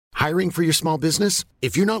Hiring for your small business?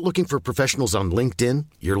 If you're not looking for professionals on LinkedIn,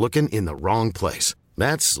 you're looking in the wrong place.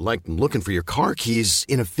 That's like looking for your car keys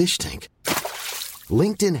in a fish tank.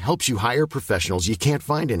 LinkedIn helps you hire professionals you can't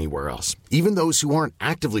find anywhere else, even those who aren't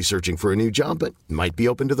actively searching for a new job but might be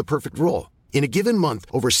open to the perfect role. In a given month,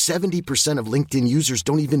 over 70% of LinkedIn users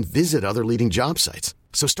don't even visit other leading job sites.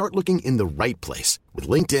 So start looking in the right place. With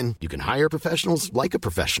LinkedIn, you can hire professionals like a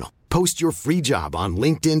professional. Post your free job on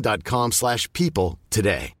linkedin.com/people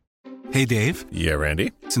today. Hey, Dave. Yeah,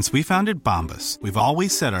 Randy. Since we founded Bombas, we've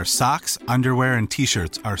always said our socks, underwear, and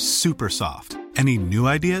T-shirts are super soft. Any new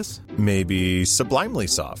ideas? Maybe sublimely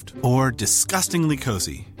soft. Or disgustingly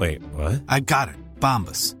cozy. Wait, what? I got it.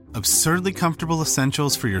 Bombas. Absurdly comfortable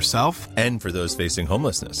essentials for yourself and for those facing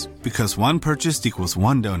homelessness. Because one purchased equals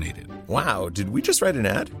one donated. Wow, did we just write an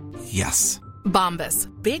ad? Yes. Bombas.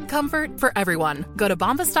 Big comfort for everyone. Go to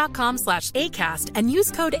bombas.com/ACAST and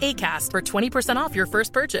use code ACAST for 20% off your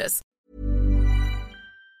first purchase.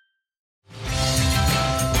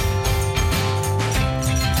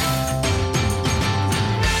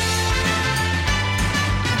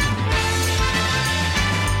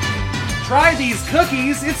 Try these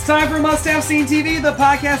cookies. It's time for Must Have Seen TV, the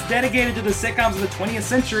podcast dedicated to the sitcoms of the 20th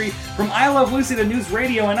century. From I Love Lucy to News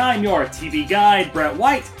Radio, and I'm your TV guide, Brett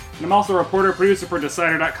White. And I'm also a reporter, producer for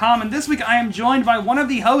Decider.com. And this week I am joined by one of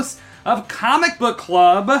the hosts of Comic Book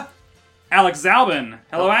Club, Alex Zalben.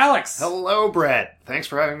 Hello, Alex. Hello, Brett. Thanks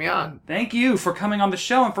for having me on. Thank you for coming on the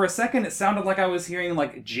show. And for a second, it sounded like I was hearing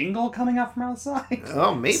like jingle coming out from outside.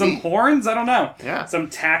 Oh, maybe. Some horns? I don't know. Yeah. Some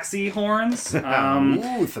taxi horns.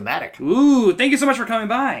 Ooh, thematic. Ooh, thank you so much for coming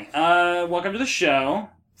by. Welcome to the show.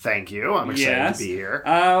 Thank you. I'm excited to be here.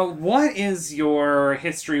 What is your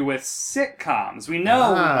history with sitcoms? We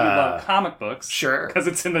know you love comic books. Sure. Because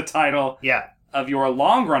it's in the title Yeah. of your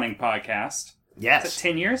long-running podcast. Yes. Is it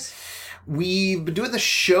 10 years? We've been doing the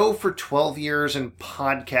show for 12 years and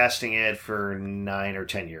podcasting it for 9 or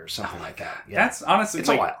 10 years, something like that. Yeah. That's honestly... It's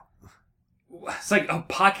a while. It's like a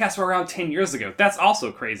podcast were around 10 years ago. That's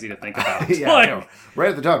also crazy to think about. Yeah, I know. Right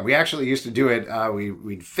at the top. We actually used to do it,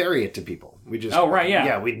 we'd ferry it to people. We just... Oh, right, yeah.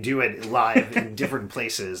 Yeah, we'd do it live in different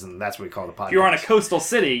places, and that's what we call the podcast. If you were on a coastal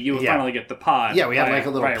city, you would finally get the pod. Yeah, we had like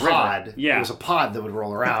a little pod. River. Yeah. It was a pod that would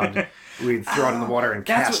roll around. We'd throw it in the water and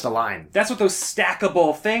cast a line. That's what those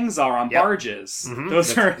stackable things are on barges. Mm-hmm.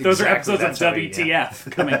 Those are episodes of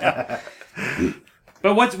WTF coming up.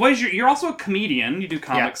 But what is you're also a comedian. You do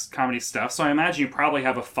comedy stuff, so I imagine you probably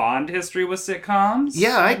have a fond history with sitcoms.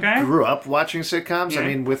 Yeah, I grew up watching sitcoms. Yeah. I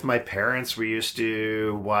mean, with my parents, we used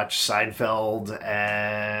to watch Seinfeld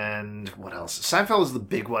and what else? Seinfeld was the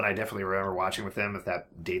big one I definitely remember watching with them, if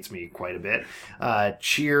that dates me quite a bit.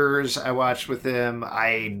 Cheers, I watched with them.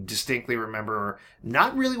 I distinctly remember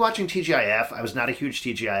not really watching TGIF. I was not a huge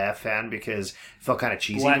TGIF fan because it felt kind of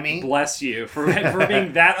cheesy to me. Bless you for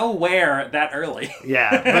being that aware that early.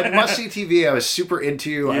 Yeah, but Must See TV I was super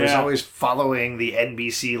into. I was always following the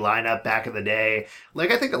NBC lineup back in the day.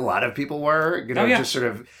 Like, I think a lot of people were, just sort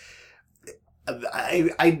of...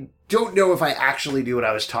 I don't know if I actually knew what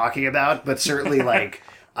I was talking about, but certainly, like...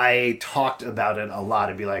 I talked about it a lot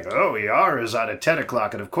and be like, oh, ER is on at 10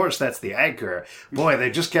 o'clock, and of course that's the anchor. Boy, they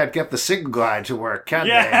just can't get the signal guy to work, can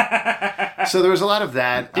they? So there was a lot of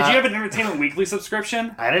that. Did you have an Entertainment Weekly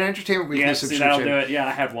subscription? I had an Entertainment Weekly subscription. That'll do it. Yeah,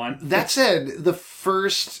 I had one. That said,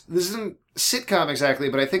 this isn't sitcom exactly,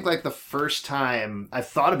 but I think like the first time, I've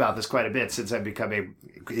thought about this quite a bit since I've become a,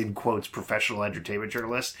 in quotes, professional entertainment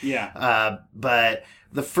journalist. Yeah. But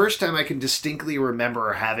the first time I can distinctly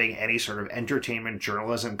remember having any sort of entertainment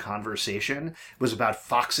journalism conversation was about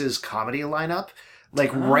Fox's comedy lineup.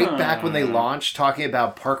 Like right back when they launched, talking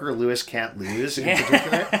about Parker Lewis Can't Lose in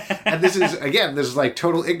particular. And this is like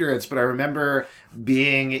total ignorance, but I remember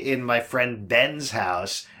being in my friend Ben's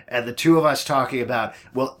house and the two of us talking about,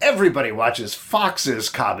 well, everybody watches Fox's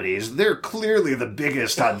comedies. They're clearly the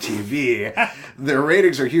biggest on TV. Their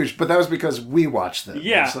ratings are huge, but that was because we watched them.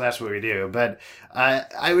 Yeah. So that's what we do. But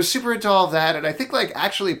I was super into all of that, and I think like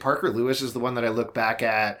actually Parker Lewis is the one that I look back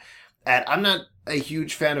at. I'm not a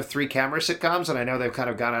huge fan of three-camera sitcoms, and I know they've kind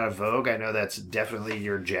of gone out of vogue. I know that's definitely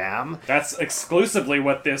your jam. That's exclusively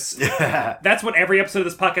what this... That's what every episode of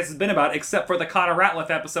this podcast has been about, except for the Connor Ratliff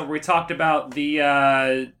episode where we talked about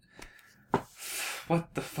the...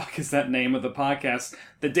 what the fuck is that name of the podcast?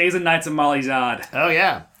 The Days and Nights of Molly Dodd. Oh,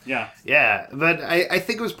 yeah. Yeah. Yeah, but I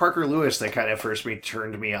think it was Parker Lewis that kind of first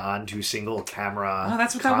turned me on to single camera. Oh,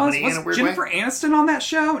 that's what that was? Was Jennifer Aniston on that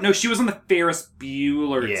show? No, she was on the Ferris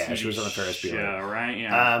Bueller Yeah, TV she was on the Ferris Bueller show, right?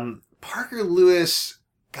 Yeah. Parker Lewis,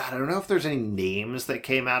 God, I don't know if there's any names that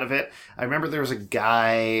came out of it. I remember there was a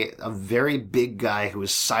guy, a very big guy, who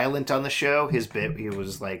was silent on the show. He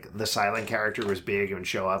was like the silent character, was big and would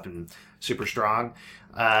show up and super strong.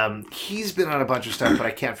 He's been on a bunch of stuff, but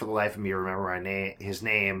I can't for the life of me remember his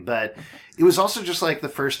name. But it was also just like the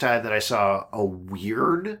first time that I saw a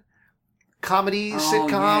weird comedy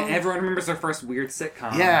sitcom. Yeah. Everyone remembers their first weird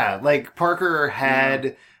sitcom. Yeah, like Parker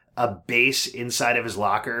had a bass inside of his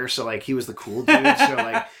locker, so like he was the cool dude. So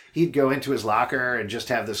like he'd go into his locker and just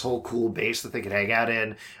have this whole cool bass that they could hang out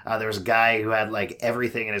in. There was a guy who had like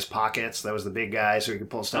everything in his pockets. That was the big guy, so he could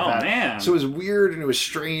pull stuff out. Man. So it was weird and it was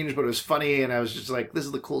strange, but it was funny, and I was just like, this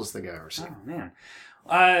is the coolest thing I've ever seen. Oh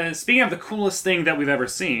man. Speaking of the coolest thing that we've ever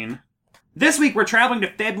seen, this week we're traveling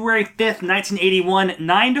to February 5th, 1981.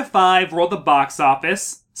 9 to 5 rolled the box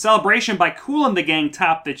office. Celebration by Kool and the Gang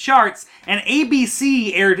topped the charts, and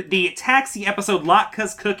ABC aired the Taxi episode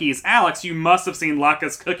Latka's Cookies. Alex, you must have seen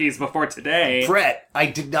Latka's Cookies before today. Brett, I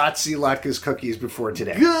did not see Latka's Cookies before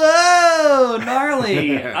today. Whoa,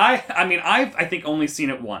 gnarly. I think only seen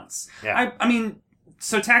it once. Yeah.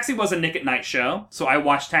 So Taxi was a Nick at Night show, so I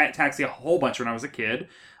watched Taxi a whole bunch when I was a kid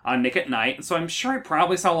on Nick at Night, and so I'm sure I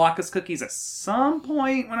probably saw Latka's Cookies at some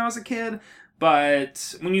point when I was a kid,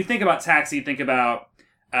 but when you think about Taxi, you think about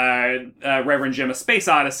Reverend Jim: A Space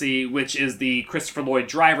Odyssey, which is the Christopher Lloyd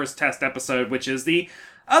driver's test episode, which is the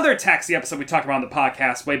other Taxi episode we talked about on the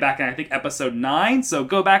podcast way back in, I think, episode 9. So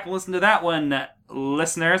go back and listen to that one,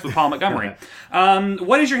 listeners, with Paul Montgomery.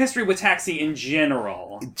 What is your history with Taxi in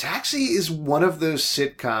general? Taxi is one of those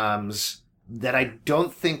sitcoms that I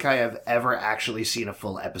don't think I have ever actually seen a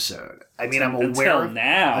full episode. I mean, I'm aware of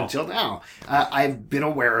now. Until now. I've been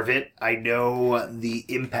aware of it. I know the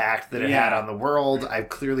impact that it had on the world. I've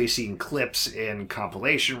clearly seen clips in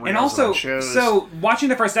compilation reels and also, on shows. So, watching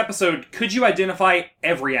the first episode, could you identify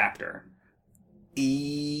every actor?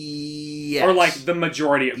 Yes. Or like the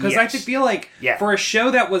majority? Because I feel like for a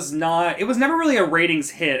show that was not... It was never really a ratings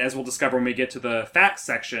hit, as we'll discover when we get to the facts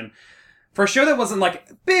section. For a show that wasn't like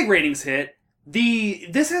a big ratings hit,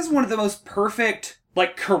 this has one of the most perfect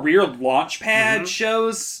like career launchpad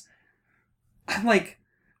shows. I'm like,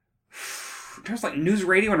 there's like News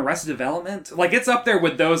Radio and Arrested Development. Like it's up there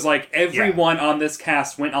with those. Like everyone on this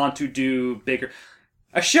cast went on to do bigger.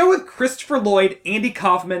 A show with Christopher Lloyd, Andy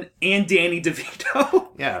Kaufman, and Danny DeVito.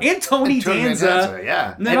 Yeah. And Tony Danza.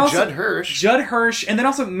 Yeah. And then also Judd Hirsch. Judd Hirsch. And then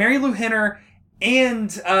also Mary Lou Henner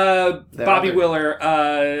and Bobby Willer.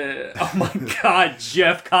 Oh my God,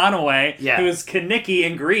 Jeff Conaway. Yeah. Who was Kenickie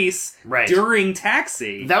in Grease during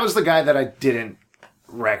Taxi. That was the guy that I didn't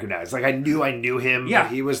recognize. Like I knew him, but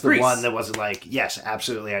he was the Grease. one that wasn't like, yes,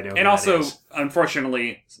 absolutely I know who and that also, is.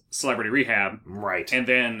 unfortunately, Celebrity Rehab. Right. And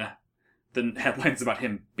then the headlines about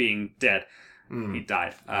him being dead. He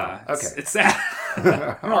died. Okay. It's sad. I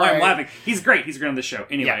don't know why I'm laughing. He's great. He's great on the show.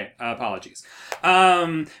 Anyway, apologies.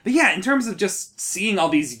 But yeah, in terms of just seeing all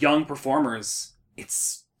these young performers,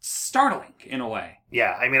 it's startling in a way.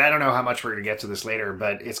 Yeah, I mean, I don't know how much we're going to get to this later,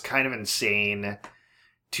 but it's kind of insane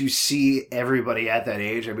to see everybody at that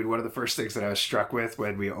age. I mean, one of the first things that I was struck with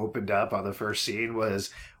when we opened up on the first scene was,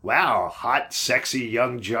 wow, hot, sexy,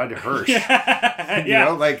 young Judd Hirsch. You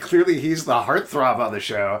know, like, clearly he's the heartthrob on the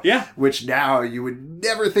show. Yeah. Which now you would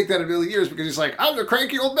never think that in a million years because he's like, I'm the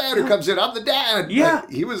cranky old man who comes in, I'm the dad. Yeah.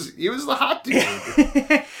 But he was the hot dude.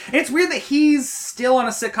 It's weird that he's still on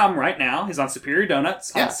a sitcom right now. He's on Superior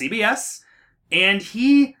Donuts on CBS. And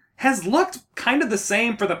he has looked kind of the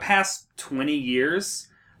same for the past 20 years.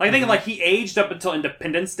 Like, I think like he aged up until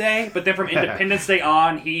Independence Day, but then from Independence Day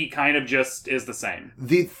on, he kind of just is the same.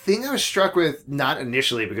 The thing I was struck with, not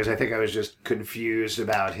initially, because I think I was just confused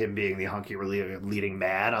about him being the hunky leading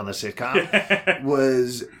man on the sitcom,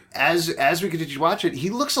 was as we continued to watch it, he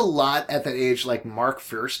looks a lot at that age like Mark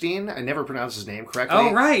Feuerstein. I never pronounced his name correctly.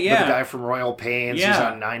 Oh, right, yeah. But the guy from Royal Pains. He's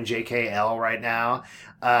on 9JKL right now.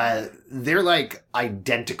 They're like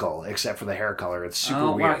identical, except for the hair color. It's super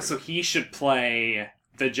weird. Wow. So he should play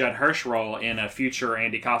the Judd Hirsch role in a future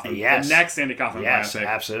Andy Kaufman. Yes. The next Andy Kaufman biopic.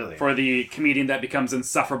 Absolutely. For the comedian that becomes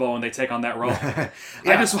insufferable when they take on that role. I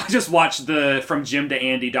just watched the From Jim to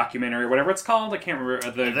Andy documentary, or whatever it's called. I can't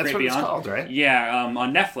remember. That's Great what Beyond. it's called, right? Yeah,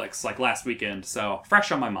 on Netflix, like last weekend. So,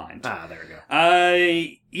 fresh on my mind. Ah, there we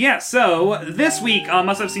go. Yeah, so this week on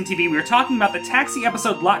Must Have Seen TV, we were talking about the Taxi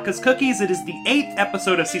episode Latka's Cookies. It is the 8th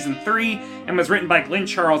episode of Season 3 and was written by Glenn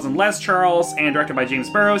Charles and Les Charles and directed by James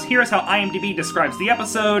Burrows. Here's how IMDb describes the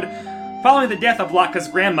episode. Following the death of Latka's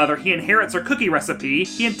grandmother, he inherits her cookie recipe.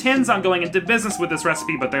 He intends on going into business with this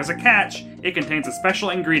recipe, but there's a catch. It contains a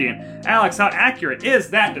special ingredient. Alex, how accurate is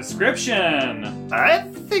that description? I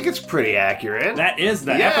think it's pretty accurate. That is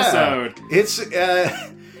the episode. It's,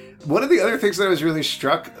 One of the other things that I was really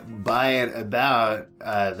struck by it about,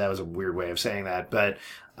 that was a weird way of saying that, but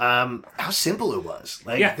how simple it was.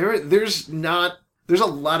 Like, there's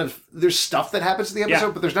stuff that happens in the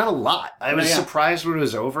episode, but there's not a lot. I was surprised when it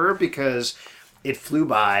was over because it flew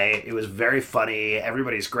by. It was very funny.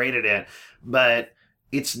 Everybody's great at it, but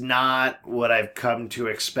it's not what I've come to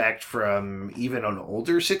expect from even an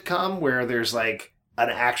older sitcom where there's like an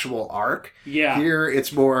actual arc. Yeah. Here,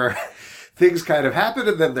 it's more things kind of happen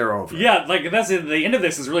and then they're over. Yeah, like that's the end of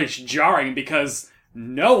this is really jarring because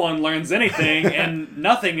no one learns anything and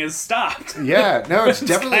nothing is stopped. Yeah, no, it's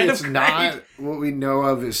definitely it's not what we know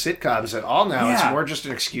of as sitcoms at all now. It's more just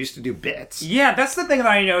an excuse to do bits. Yeah, that's the thing that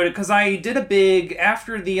I noted, because I did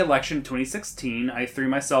after the election 2016, I threw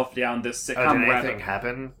myself down this sitcom did anything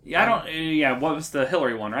happen? Yeah, what was the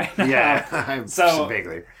Hillary one, right? Yeah, so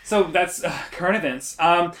vaguely. So that's current events.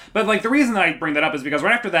 But like the reason that I bring that up is because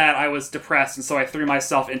right after that I was depressed, and so I threw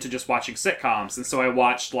myself into just watching sitcoms, and so I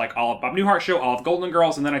watched like all of Bob Newhart Show, all of Golden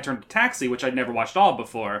Girls, and then I turned to Taxi, which I'd never watched all of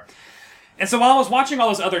before. And so while I was watching all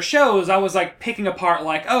those other shows, I was like picking apart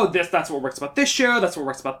like, oh, that's what works about this show, that's what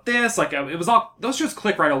works about this. Like it was all, those shows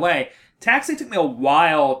click right away. Taxi took me a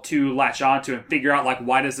while to latch onto and figure out like,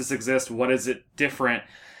 why does this exist? What is it different?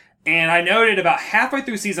 And I noted about halfway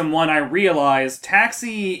through season 1, I realized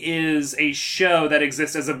Taxi is a show that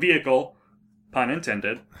exists as a vehicle, pun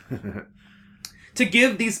intended, to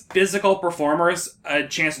give these physical performers a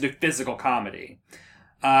chance to do physical comedy.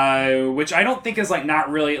 Which I don't think is like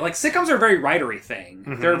not really like sitcoms are a very writery thing.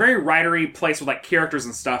 Mm-hmm. They're a very writery place with like characters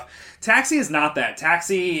and stuff. Taxi is not that.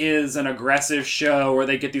 Taxi is an aggressive show where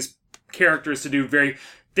they get these characters to do very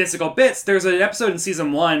physical bits. There's an episode in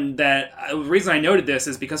season 1 that the reason I noted this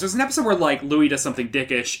is because there's an episode where like Louis does something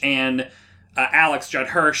dickish and Alex Judd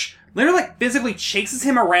Hirsch literally like physically chases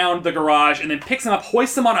him around the garage and then picks him up,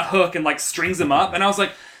 hoists him on a hook, and like strings him up. And I was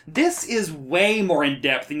like, this is way more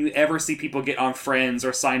in-depth than you ever see people get on Friends or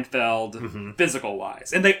Seinfeld,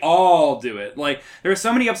 physical-wise. And they all do it. Like, there are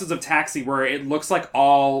so many episodes of Taxi where it looks like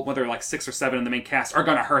all, whether like 6 or 7 in the main cast, are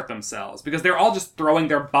going to hurt themselves. Because they're all just throwing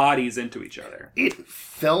their bodies into each other. It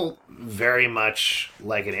felt very much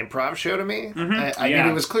like an improv show to me. I mean,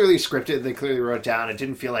 it was clearly scripted. They clearly wrote it down. It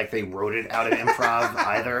didn't feel like they wrote it out of improv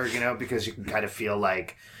either, you know, because you can kind of feel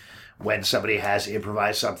like when somebody has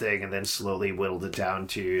improvised something and then slowly whittled it down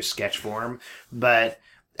to sketch form. But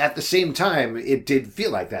at the same time, it did feel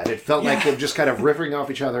like that. It felt like them just kind of riffing off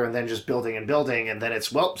each other and then just building and building, and then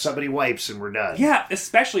it's, well, somebody wipes and we're done. Yeah,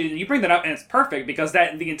 especially, you bring that up and it's perfect because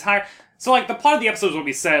that the entire... So, like, the plot of the episode is what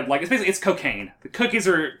we said. Like, it's basically, it's cocaine. The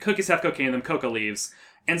cookies have cocaine in them, coca leaves.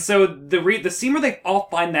 And so the scene where they all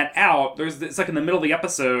find that out, it's like in the middle of the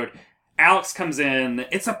episode, Alex comes in.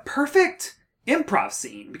 It's a perfect improv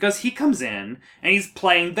scene because he comes in and he's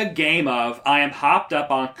playing the game of I am hopped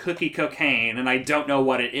up on cookie cocaine and I don't know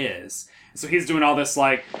what it is. So he's doing all this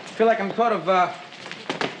like I feel like I'm sort of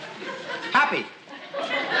happy.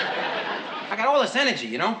 I got all this energy,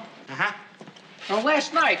 you know? Well,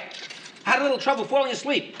 last night I had a little trouble falling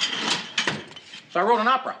asleep, so I wrote an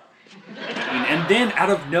opera. And then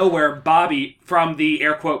out of nowhere, Bobby from the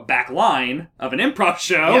air quote back line of an improv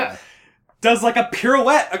show does like a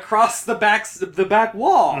pirouette across the back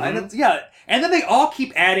wall. And it's, and then they all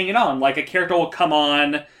keep adding it on. Like a character will come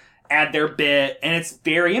on, add their bit, and it's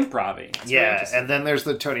very improv-y. And then there's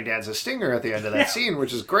the Tony Danza stinger at the end of that scene,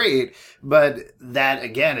 which is great. But that,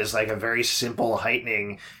 again, is like a very simple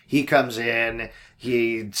heightening. He comes in,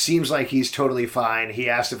 he seems like he's totally fine. He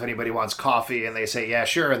asks if anybody wants coffee, and they say, yeah,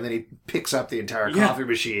 sure. And then he picks up the entire coffee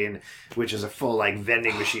machine, which is a full, like,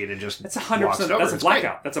 vending machine, and just That's 100%. That's a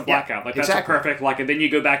blackout. That's a blackout. Like, that's a perfect, like, and then you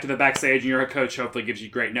go back to the backstage, and your coach hopefully gives you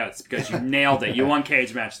great notes, because you nailed it. You won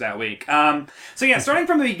Cage Match that week. Starting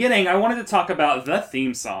from the beginning, I wanted to talk about the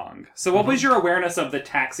theme song. So what was your awareness of the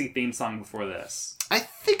Taxi theme song before this? I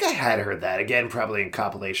think I had heard that. Again, probably in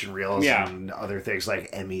compilation reels and other things like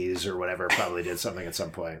Emmys or whatever. Probably did something at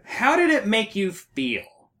some point. How did it make you feel?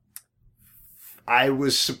 I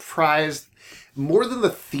was surprised. More than the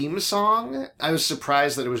theme song, I was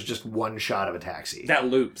surprised that it was just one shot of a taxi. That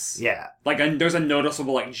loops. Yeah. Like, there's a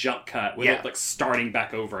noticeable, like, jump cut with it, like, starting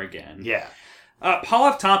back over again. Yeah. Paul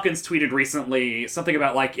F. Tompkins tweeted recently something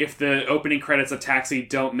about, like, if the opening credits of Taxi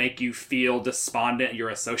don't make you feel despondent, you're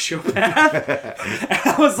a sociopath. And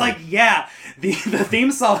I was like, yeah, the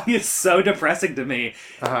theme song is so depressing to me.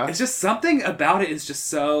 It's just something about it is just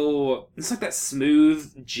so... It's like that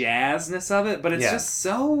smooth jazzness of it, but it's just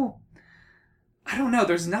so... I don't know,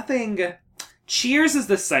 there's nothing... Cheers is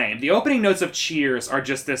the same. The opening notes of Cheers are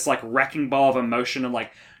just this, like, wrecking ball of emotion and,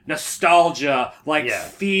 like, nostalgia, like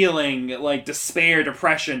feeling, like despair,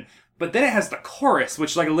 depression. But then it has the chorus,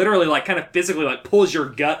 which like literally like kind of physically like pulls your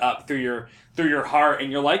gut up through your heart,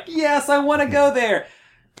 and you're like, yes, I want to go there.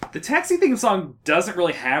 The Taxi theme song doesn't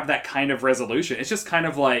really have that kind of resolution. It's just kind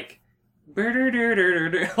of like,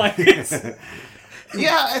 like it's...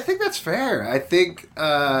 Yeah, I think that's fair. I think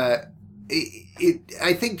I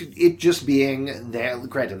think it just being there.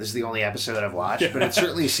 Granted, this is the only episode I've watched, but it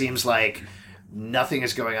certainly seems like nothing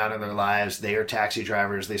is going on in their lives. They are taxi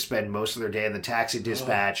drivers. They spend most of their day in the taxi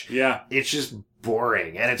dispatch. Yeah, it's just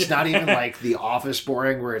boring, and it's not even like The Office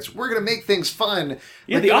boring, where it's we're gonna make things fun.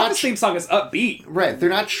 Yeah, like, the Office theme song is upbeat. Right, they're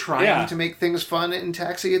not trying to make things fun in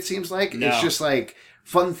Taxi. It seems like it's just like.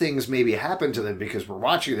 Fun things maybe happen to them because we're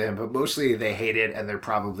watching them, but mostly they hate it and they're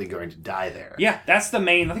probably going to die there. Yeah, that's the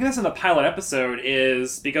main... I think that's in the pilot episode,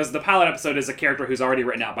 is because the pilot episode is a character who's already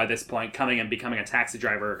written out by this point, coming and becoming a taxi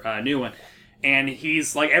driver, a new one. And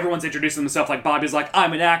he's like, everyone's introducing himself, like Bobby's like,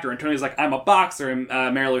 I'm an actor, and Tony's like, I'm a boxer, and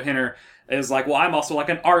Mary Lou Henner is like, well, I'm also like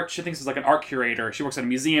an art... She thinks she's like an art curator. She works at a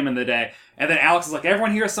museum in the day. And then Alex is like,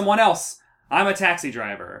 everyone here is someone else. I'm a taxi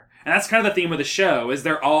driver. And that's kind of the theme of the show, is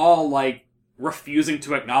they're all like, refusing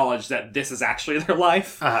to acknowledge that this is actually their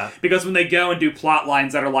life. Because when they go and do plot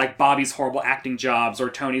lines that are like Bobby's horrible acting jobs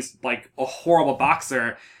or Tony's like a horrible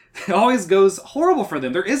boxer, it always goes horrible for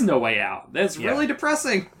them. There is no way out. That's really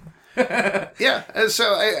depressing. Yeah,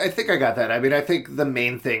 so I think I got that. I mean, I think the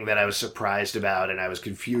main thing that I was surprised about and I was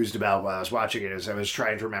confused about while I was watching it is I was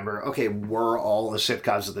trying to remember, okay, were all the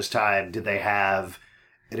sitcoms at this time, did they have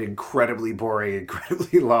an incredibly boring,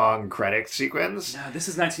 incredibly long credit sequence? No, this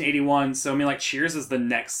is 1981, so I mean, like, Cheers is the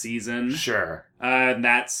next season. Sure.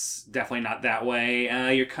 That's definitely not that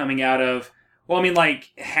way. You're coming out of, well, I mean,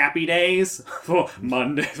 like, Happy Days.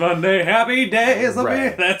 Monday, Happy Days.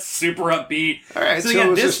 Right. That's super upbeat. All right, so it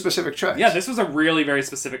was a specific choice. Yeah, this was a really very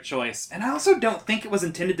specific choice. And I also don't think it was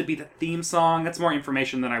intended to be the theme song. That's more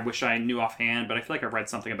information than I wish I knew offhand, but I feel like I read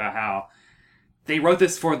something about how they wrote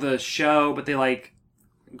this for the show, but they, like,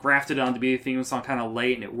 grafted it on to be a theme song kind of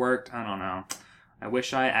late, and it worked. I don't know. I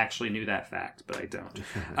wish I actually knew that fact, but I don't.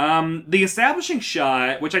 The establishing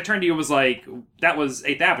shot, which I turned to you, was like, that was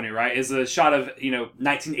 8th Avenue, right? Is a shot of,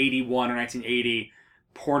 1981 or 1980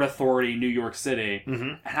 Port Authority, New York City.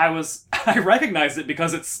 Mm-hmm. And I recognized it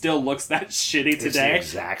because it still looks that shitty today. It's the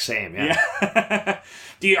exact same, yeah.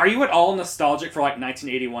 Are you at all nostalgic for, like,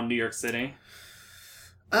 1981 New York City?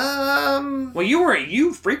 Well,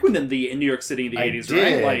 you frequented in New York City in the 80s,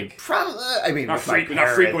 did. right? Like, probably. I mean, not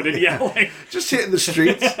frequented, yeah. Like, just hitting the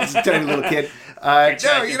streets as a tiny little kid.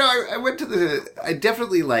 I went to I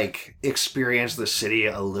definitely like experienced the city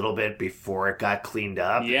a little bit before it got cleaned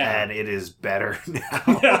up, and it is better now.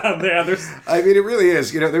 I mean, it really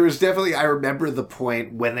is. There was definitely. I remember the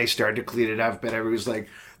point when they started to clean it up, and everybody was like,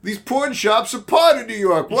 these porn shops are part of New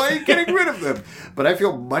York. Why are you getting rid of them? But I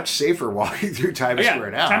feel much safer walking through Times Square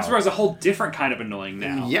now. Times Square is a whole different kind of annoying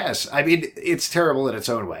now. Yes. I mean, it's terrible in its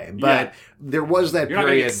own way. But there was that You're not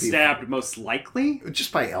period... going to get stabbed, most likely?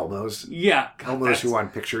 Just by Elmos. Yeah. Elmos who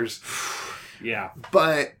want pictures. Yeah.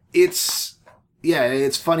 But it's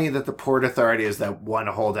funny that the Port Authority is that one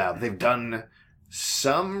holdout. They've done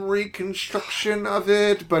some reconstruction of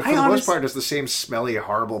it, but for the most part, it's the same smelly,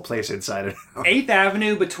 horrible place inside it. 8th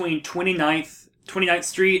Avenue between 29th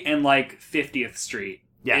Street and, like, 50th Street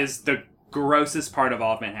is the grossest part of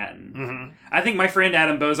all of Manhattan. Mm-hmm. I think my friend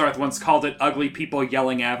Adam Bozarth once called it Ugly People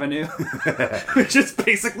Yelling Avenue, which is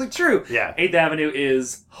basically true. Yeah. 8th Avenue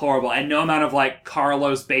is horrible, and no amount of, like,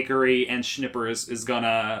 Carlo's Bakery and Schnippers is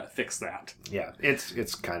gonna fix that. Yeah,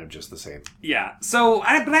 it's kind of just the same. Yeah, but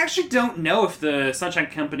I actually don't know if the Sunshine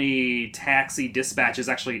Company taxi dispatch is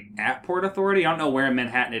actually at Port Authority. I don't know where in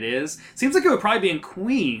Manhattan it is. Seems like it would probably be in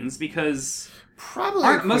Queens, because... Probably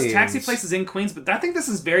aren't most taxi places in Queens, but I think this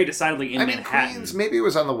is very decidedly in Manhattan. Queens, maybe it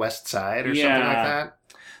was on the west side or something like that.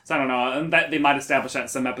 So I don't know. And they might establish that in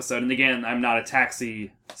some episode. And again, I'm not a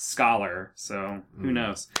taxi scholar, so who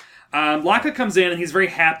knows. Laka comes in and he's very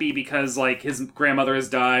happy because like his grandmother has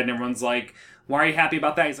died, and everyone's like, why are you happy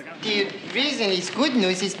about that? He's like, the reason it's good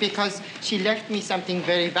news is because she left me something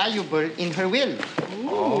very valuable in her will.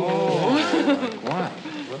 Oh. What?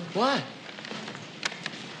 What?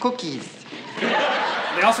 Cookies.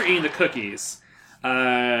 They also are eating the cookies,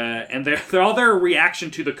 and all their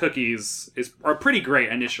reaction to the cookies are pretty great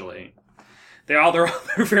initially. They're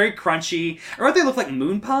very crunchy. Or don't they look like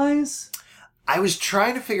moon pies? I was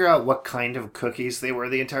trying to figure out what kind of cookies they were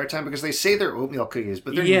the entire time, because they say they're oatmeal cookies,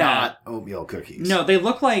 but they're not oatmeal cookies. No, they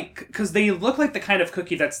look like the kind of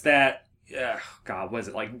cookie that God, what is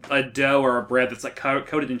it, like a dough or a bread that's like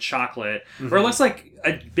coated in chocolate, or it looks like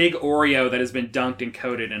a big Oreo that has been dunked and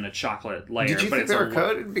coated in a chocolate layer. Did you but think it's they were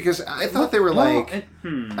coated? Because I thought they were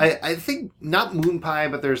I think not moon pie,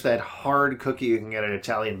 but there's that hard cookie you can get at an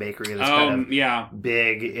Italian bakery that's kind of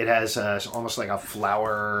big. It has almost like a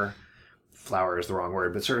flour is the wrong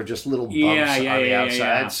word, but sort of just little bumps on the outside.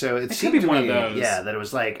 Yeah. So it could be one of those. Yeah, that it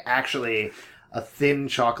was like actually a thin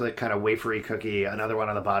chocolate kind of wafery cookie, another one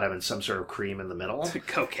on the bottom, and some sort of cream in the middle.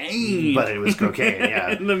 Cocaine. But it was cocaine,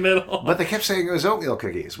 yeah. In the middle. But they kept saying it was oatmeal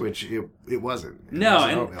cookies, which it wasn't. It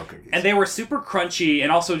wasn't oatmeal cookies. And they were super crunchy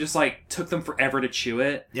and also just like took them forever to chew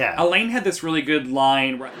it. Yeah. Elaine had this really good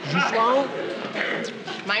line. Slow?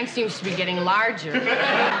 Mine seems to be getting larger.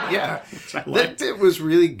 Yeah. It was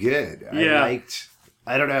really good.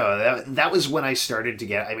 I don't know. That was when I started to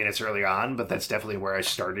get... I mean, it's early on, but that's definitely where I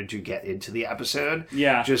started to get into the episode.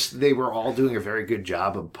 Yeah. Just, they were all doing a very good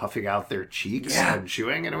job of puffing out their cheeks and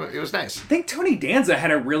chewing, and it was nice. I think Tony Danza had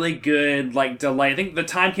a really good, like, delay. I think the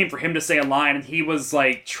time came for him to say a line, and he was,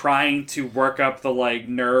 like, trying to work up the, like,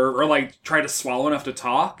 nerve, or, like, try to swallow enough to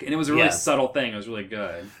talk, and it was a really subtle thing. It was really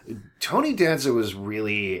good. Tony Danza was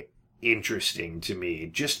really interesting to me,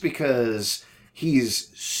 just because he's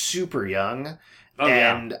super young.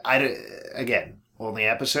 And again, only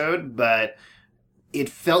episode, but it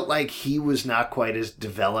felt like he was not quite as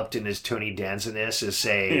developed in his Tony Danza-ness as,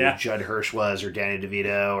 say, Judd Hirsch was, or Danny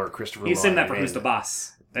DeVito, or Christopher Lloyd. He's saying that for Who's the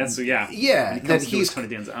Boss. That's, Yeah, he's Tony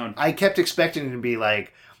Danza own. I kept expecting him to be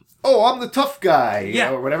like, oh, I'm the tough guy, you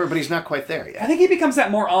know, or whatever, but he's not quite there yet. I think he becomes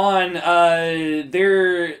that more on,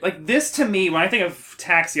 this to me, when I think of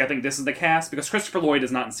Taxi, I think this is the cast, because Christopher Lloyd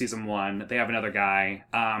is not in season 1. They have another guy.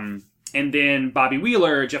 And then Bobby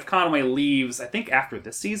Wheeler, Jeff Conaway leaves, I think after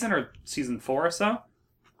this season or season 4 or so.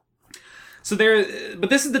 But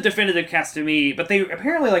this is the definitive cast to me. But they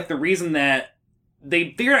apparently, like, the reason that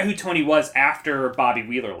they figured out who Tony was after Bobby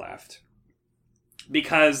Wheeler left.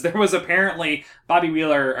 Because there was apparently, Bobby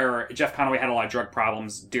Wheeler or Jeff Conaway had a lot of drug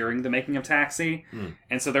problems during the making of Taxi.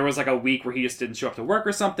 And so there was like a week where he just didn't show up to work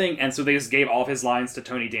or something. And so they just gave all of his lines to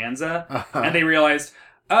Tony Danza. And they realized,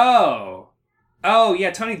 oh, yeah,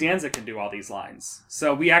 Tony Danza can do all these lines.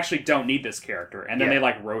 So we actually don't need this character. And then they,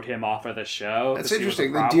 like, wrote him off of the show. That's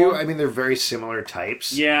interesting. They do, I mean, they're very similar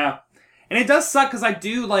types. Yeah. And it does suck, because I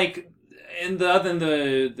do, like, in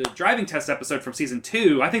the driving test episode from season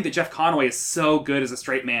 2, I think that Jeff Conaway is so good as a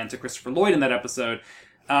straight man to Christopher Lloyd in that episode.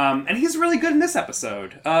 And he's really good in this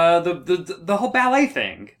episode. The whole ballet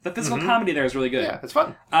thing. The physical comedy there is really good. Yeah, it's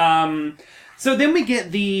fun. So then we get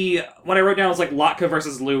what I wrote down was, like, Latka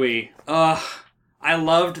versus Louis. I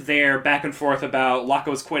loved their back and forth about Latka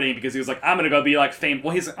was quitting because he was like, I'm going to go be like famous.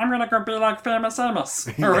 Well, he's like, I'm going to go be like famous Amos.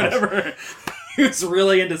 Or whatever. He was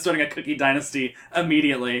really into starting a cookie dynasty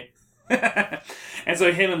immediately. And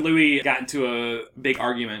so him and Louis got into a big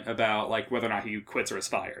argument about, like, whether or not he quits or is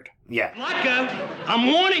fired. Yeah. Latka,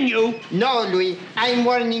 I'm warning you. No, Louis, I'm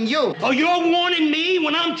warning you. Oh, you're warning me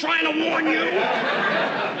when I'm trying to warn you?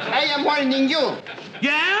 I am warning you.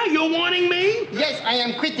 Yeah? You're warning me? Yes, I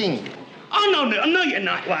am quitting. Oh, no, you're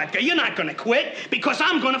not, Latka. You're not going to quit, because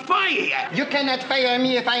I'm going to fire you. You cannot fire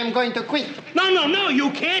me if I am going to quit. No,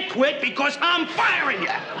 you can't quit, because I'm firing you.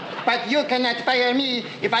 But you cannot fire me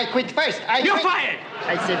if I quit first. You're fired.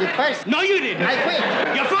 I said it first. No, you didn't. I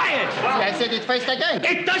quit. You're fired. See, I said it first again.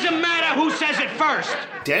 It doesn't matter who says it first.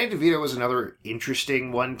 Danny DeVito was another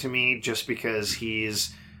interesting one to me, just because he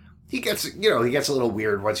gets a little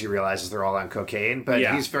weird once he realizes they're all on cocaine, but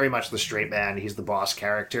he's very much the straight man. He's the boss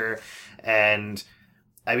character. And,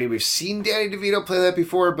 I mean, we've seen Danny DeVito play that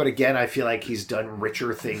before, but again, I feel like he's done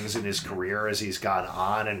richer things in his career as he's gone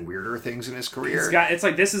on, and weirder things in his career.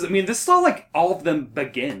 This is all, like, all of them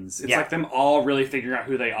begins. It's like them all really figuring out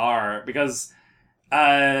who they are, because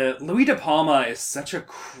Louis De Palma is such a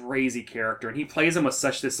crazy character, and he plays him with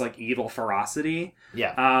such this, like, evil ferocity.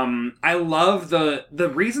 Yeah. I love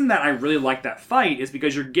the reason that I really like that fight is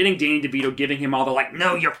because you're getting Danny DeVito giving him all the, like,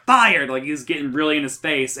 no, you're fired! Like, he's getting really in his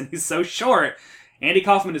face, and he's so short. Andy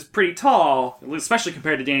Kaufman is pretty tall, especially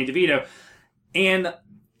compared to Danny DeVito. And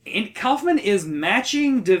Kaufman is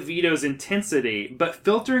matching DeVito's intensity, but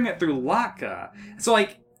filtering it through Latka. So,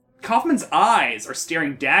 like, Kaufman's eyes are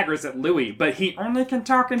staring daggers at Louis, but he only can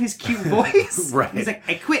talk in his cute voice. Right. He's like,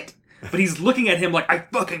 I quit. But he's looking at him like, I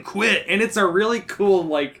fucking quit. And it's a really cool,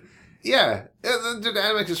 like... Yeah, the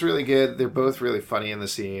dynamic is really good. They're both really funny in the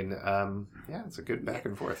scene. It's a good back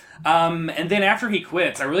and forth. And then after he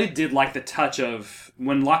quits, I really did like the touch of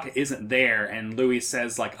when Latka isn't there and Louis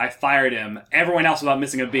says, like, I fired him. Everyone else without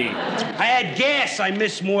missing a beat. I had gas I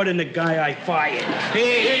missed more than the guy I fired.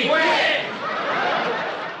 He quit!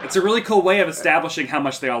 It's a really cool way of establishing how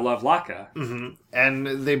much they all love Laka. Mm-hmm.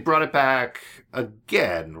 And they brought it back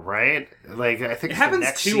again, right? Like, I think it happens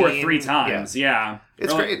next 2 or 3 times. Yeah.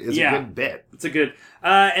 It's great. It's a good bit. It's a good...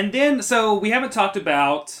 and then, so we haven't talked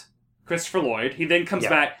about Christopher Lloyd. He then comes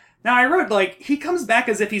back. Now, I wrote, like, he comes back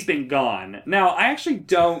as if he's been gone. Now, I actually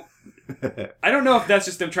don't... I don't know if that's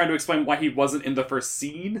just them trying to explain why he wasn't in the first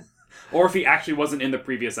scene, or if he actually wasn't in the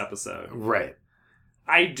previous episode. Right.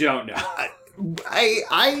 I don't know.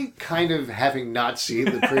 I kind of, having not seen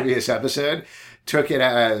the previous episode, took it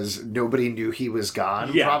as nobody knew he was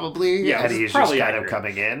gone, probably, and he's just kind of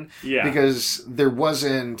coming in. Yeah. Because there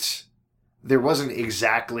wasn't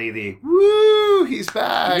exactly the, woo, he's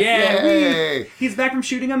back, yay! He's back from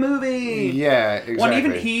shooting a movie! Yeah, exactly.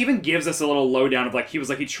 Well, he even gives us a little lowdown of, like,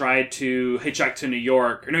 he tried to hitchhike to New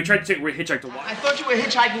York. No, he tried to hitchhike to Washington. I thought you were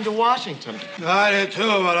hitchhiking to Washington. I did too,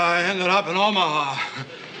 but I ended up in Omaha.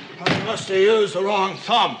 I must have used the wrong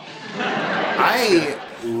thumb. I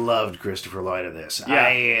loved Christopher Lloyd in this.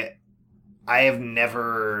 Yeah. I have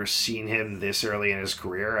never seen him this early in his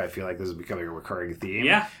career. I feel like this is becoming a recurring theme.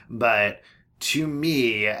 Yeah. But to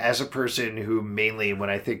me, as a person who mainly,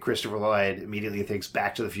 when I think Christopher Lloyd, immediately thinks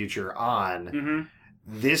Back to the Future on,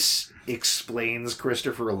 this explains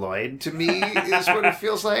Christopher Lloyd to me, is what it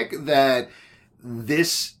feels like. That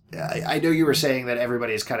this... I know you were saying that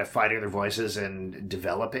everybody is kind of finding their voices and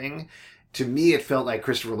developing. To me, it felt like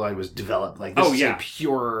Christopher Lloyd was developed. Like, this is a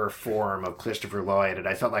pure form of Christopher Lloyd, and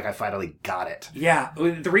I felt like I finally got it. Yeah.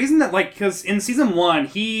 The reason that, like, because in season 1,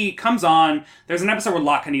 he comes on, there's an episode where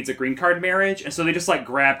Laka needs a green card marriage, and so they just, like,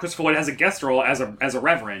 grab, Christopher Lloyd has a guest role as a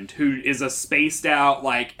reverend, who is a spaced out,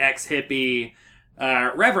 like, ex-hippie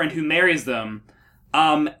reverend who marries them.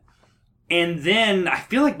 And then I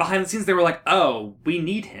feel like behind the scenes they were like, oh, we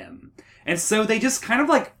need him. And so they just kind of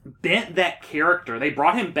like bent that character. They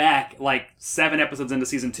brought him back like 7 episodes into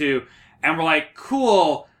season 2 and were like,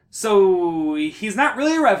 cool. So he's not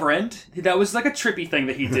really a reverend. That was like a trippy thing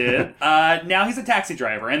that he did. Now he's a taxi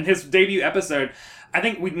driver. And his debut episode, I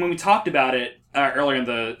think when we talked about it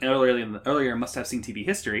earlier in Must Have Seen TV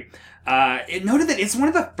history, it noted that it's one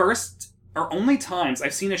of the first or only times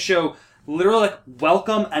I've seen a show literally like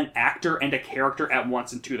welcome an actor and a character at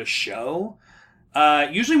once into the show.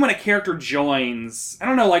 Usually when a character joins, I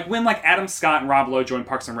don't know, like when like Adam Scott and Rob Lowe join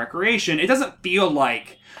Parks and Recreation, it doesn't feel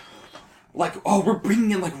like oh, we're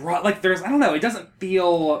bringing in like there's, I don't know, it doesn't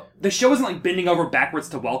feel, the show isn't like bending over backwards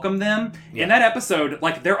to welcome them. In that episode,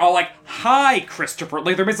 like they're all like, hi Christopher,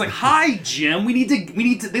 like they're basically like, hi Jim, we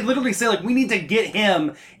need to, they literally say like, we need to get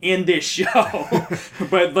him in this show.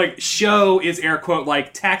 But like show is air quote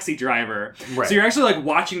like taxi driver. Right. So you're actually like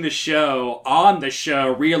watching the show, on the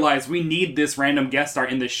show, realize we need this random guest star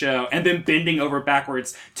in the show, and then bending over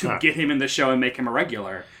backwards to get him in the show and make him a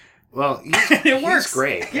regular. Well, it works. He's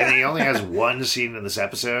great. Yeah. And he only has one scene in this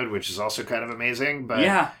episode, which is also kind of amazing.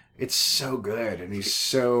 But it's so good. And he's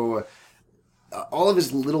so... all of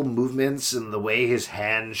his little movements and the way his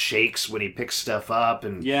hand shakes when he picks stuff up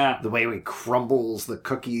and the way he crumbles the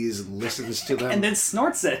cookies and listens to them. And then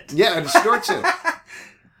snorts it. Yeah, and snorts it.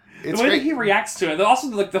 The way that he reacts to it. Also,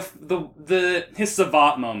 like his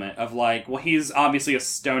savant moment of like, well, he's obviously a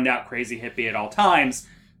stoned out crazy hippie at all times.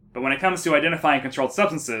 But when it comes to identifying controlled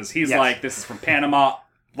substances, he's like, this is from Panama,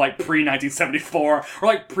 like pre-1974, or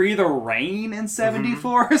like pre the rain in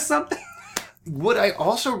 74 or something. What I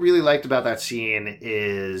also really liked about that scene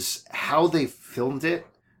is how they filmed it.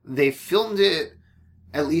 They filmed it,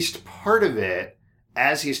 at least part of it,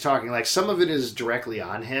 as he's talking. Like, some of it is directly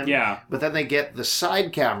on him. Yeah. But then they get the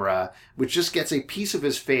side camera, which just gets a piece of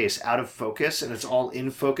his face out of focus, and it's all in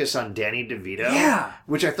focus on Danny DeVito. Yeah.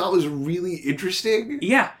 Which I thought was really interesting.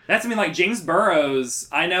 Yeah. That's, I mean, like, James Burrows,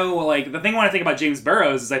 I know, like, the thing when I think about James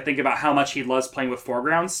Burrows is I think about how much he loves playing with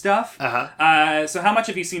foreground stuff. So how much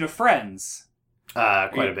have you seen of Friends?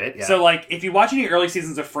 Quite a bit, yeah. So, like, if you watch any early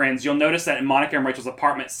seasons of Friends, you'll notice that in Monica and Rachel's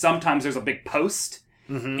apartment, sometimes there's a big post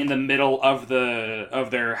in the middle of their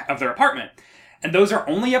apartment. And those are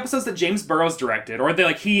only episodes that James Burrows directed, or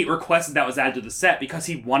he requested that was added to the set because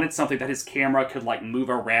he wanted something that his camera could like move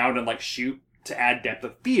around and like shoot to add depth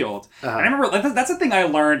of field. And I remember that's a thing I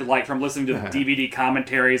learned like from listening to the DVD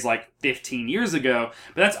commentaries like 15 years ago,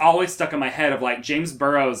 but that's always stuck in my head of like James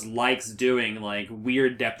Burrows likes doing like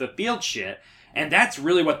weird depth of field shit. And that's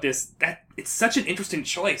really what it's such an interesting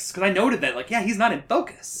choice because I noted that like, yeah, he's not in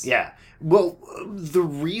focus. Yeah. Well,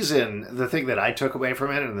 the thing that I took away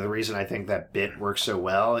from it, and the reason I think that bit works so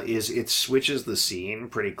well, is it switches the scene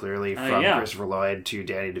pretty clearly from Christopher Lloyd to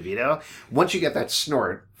Danny DeVito. Once you get that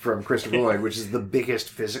snort from Christopher Lloyd, which is the biggest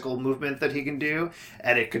physical movement that he can do,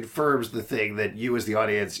 and it confirms the thing that you as the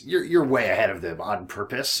audience, you're way ahead of them on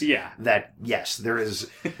purpose. Yeah. That, yes, there is...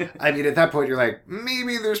 I mean, at that point, you're like,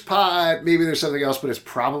 maybe there's pot, maybe there's something else, but it's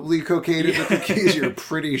probably cocaine in the cookies. You're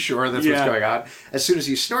pretty sure that's what's going on. As soon as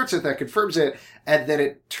he snorts it, that confirms it, and then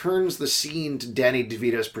it turns the scene to Danny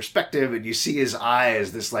DeVito's perspective, and you see his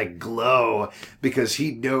eyes, this, like, glow, because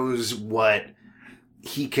he knows what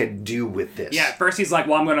he can do with this. Yeah, at first he's like,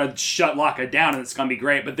 well, I'm going to lock it down and it's going to be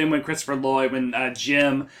great. But then when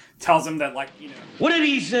Jim tells him that, like, you know... What do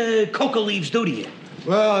these coca leaves do to you?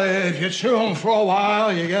 Well, if you chew them for a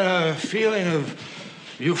while, you get a feeling of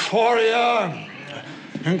euphoria,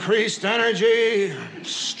 increased energy,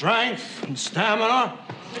 strength, and stamina.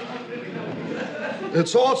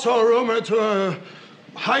 It's also rumored to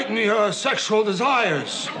heighten your sexual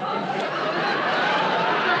desires.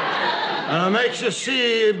 And it makes you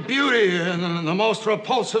see beauty in the most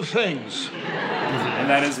repulsive things. And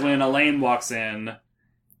that is when Elaine walks in,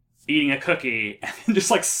 eating a cookie, and just,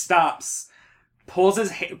 like, stops, pulls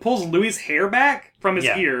Louis' hair back from his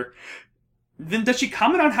ear. Then does she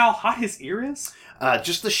comment on how hot his ear is?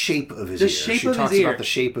 Just the shape of his ear. She talks about the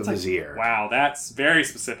shape of his ear. Wow, that's very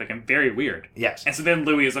specific and very weird. Yes. And so then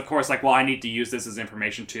Louis is, of course, like, well, I need to use this as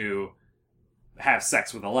information to have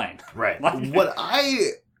sex with Elaine. Right.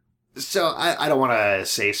 So I don't want to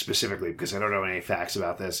say specifically because I don't know any facts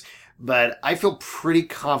about this, but I feel pretty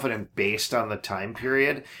confident based on the time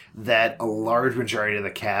period that a large majority of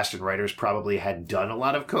the cast and writers probably had done a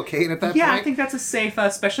lot of cocaine at that point. Yeah, I think that's a safe,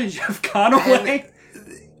 especially Jeff Conaway.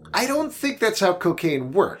 I don't think that's how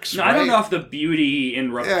cocaine works. No, right? I don't know if the beauty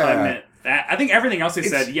in repugnant... I think everything else he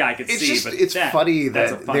said, I could see. It's funny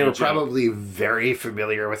that they were probably very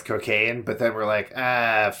familiar with cocaine, but then we're like,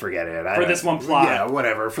 forget it. For this one plot. Yeah,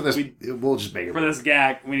 whatever. For this, we'll just make it work. For this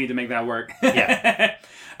gag, we need to make that work. Yeah.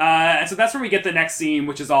 And so that's where we get the next scene,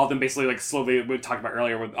 which is all of them basically, like, slowly, we talked about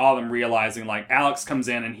earlier, with all of them realizing, like, Alex comes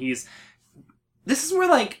in and this is where,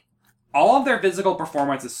 like, all of their physical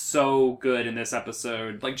performance is so good in this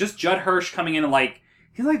episode. Like, just Judd Hirsch coming in and, like,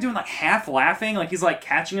 he's, like, doing, like, half laughing. Like, he's, like,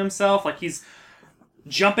 catching himself. Like, he's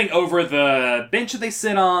jumping over the bench that they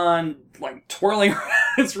sit on, like, twirling around.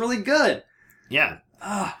 It's really good. Yeah.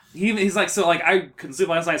 He's like, so, like, I couldn't sleep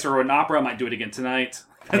last night, so I wrote an opera. I might do it again tonight.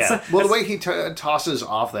 Well, the way he tosses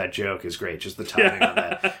off that joke is great. Just the timing on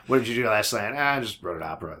that. What did you do last night? I just wrote an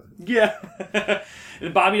opera. Yeah.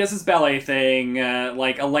 And Bobby does his ballet thing.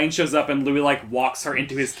 Like, Elaine shows up and Louis, like, walks her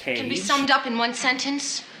into his cage. Can be summed up in one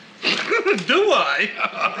sentence. Do I?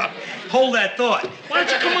 Hold that thought. Why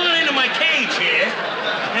don't you come on into my cage here,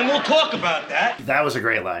 and we'll talk about that. That was a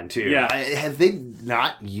great line, too. Yeah. Have they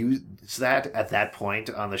not used that at that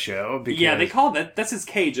point on the show? Because... Yeah, they call that's his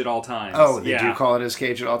cage at all times. Oh, they do call it his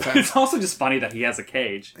cage at all times? It's also just funny that he has a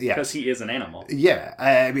cage, Yeah. because he is an animal. Yeah,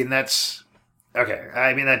 I mean, that's... Okay,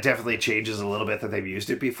 I mean, that definitely changes a little bit that they've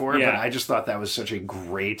used it before, but I just thought that was such a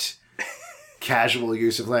great... casual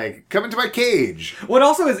use of, like, come into my cage. What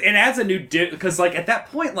also is, it adds a new because, like, at that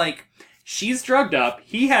point, like, she's drugged up,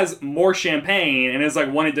 he has more champagne, and is, like,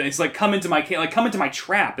 it's like, come into my like, come into my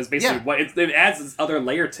trap, is basically what, it adds this other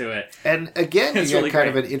layer to it. And again, it's you really get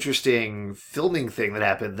kind great. of an interesting filming thing that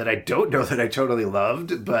happened that I don't know that I totally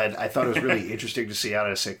loved, but I thought it was really interesting to see out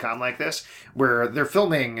of a sitcom like this, where they're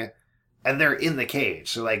filming... And they're in the cage,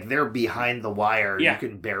 so, like, they're behind the wire. Yeah. You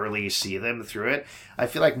can barely see them through it. I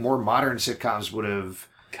feel like more modern sitcoms would have...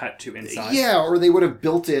 Cut to inside. Yeah, or they would have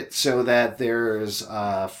built it so that there's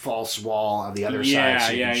a false wall on the other side,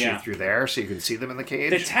 so you can shoot through there, so you can see them in the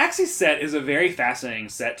cage. The taxi set is a very fascinating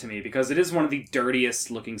set to me, because it is one of the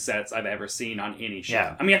dirtiest looking sets I've ever seen on any show.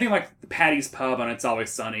 Yeah. I mean, I think, like, Patty's Pub on It's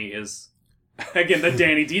Always Sunny is, again, the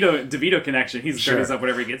Danny DeVito connection. He's dirty up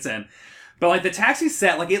whatever he gets in. But, like, the taxi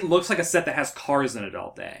set, like, it looks like a set that has cars in it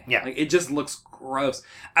all day. Yeah. Like, it just looks gross.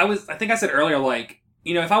 I think I said earlier, like,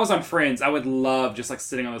 you know, if I was on Friends, I would love just, like,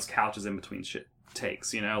 sitting on those couches in between shit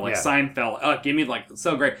takes, you know? Like, Seinfeld, give me, like,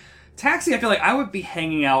 so great. Taxi, I feel like I would be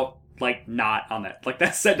hanging out, like, not on that. Like,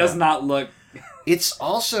 that set does not look... It's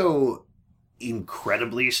also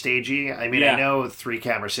incredibly stagey. I mean, I know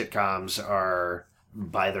 3-camera sitcoms are,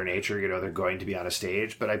 by their nature, you know, they're going to be on a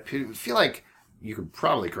stage, but I feel like... You could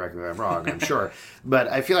probably correct me if I'm wrong, I'm sure. But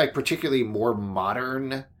I feel like particularly more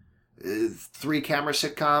modern 3-camera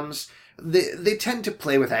sitcoms, They tend to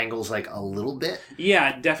play with angles like a little bit.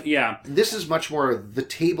 Yeah, yeah. This is much more, the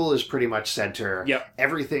table is pretty much center. Yep.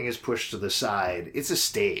 Everything is pushed to the side. It's a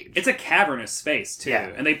stage. It's a cavernous space, too.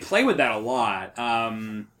 Yeah. And they play with that a lot.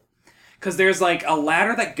 Because there's, like, a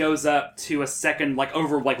ladder that goes up to a second, like,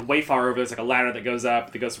 over, like, way far over. There's, like, a ladder that goes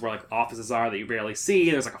up, that goes to where, like, offices are that you barely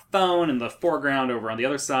see. There's, like, a phone in the foreground over on the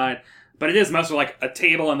other side. But it is mostly, like, a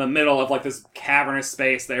table in the middle of, like, this cavernous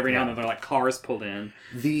space that every now and then there are, like, cars pulled in.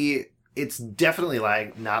 It's definitely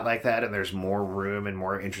like not like that, and there's more room and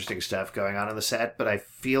more interesting stuff going on in the set, but I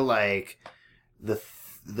feel like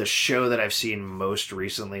the show that I've seen most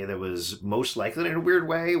recently that was most like that in a weird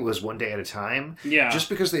way was One Day at a Time. Yeah. Just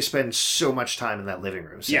because they spend so much time in that living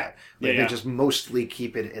room set. Yeah. Like they just mostly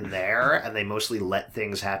keep it in there, and they mostly let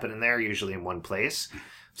things happen in there, usually in one place.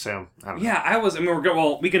 So, I don't know.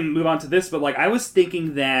 Yeah, we can move on to this, but, like, I was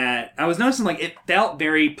thinking that, I was noticing, like, it felt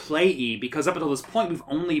very play-y, because up until this point, we've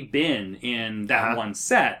only been in that one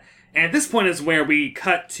set. And at this point is where we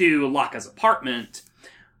cut to Locke's apartment,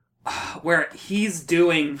 where he's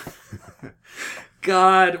doing,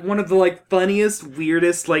 God, one of the, like, funniest,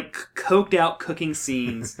 weirdest, like, coked-out cooking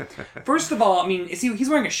scenes. First of all, I mean, he's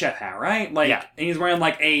wearing a chef hat, right? Like, yeah. And he's wearing,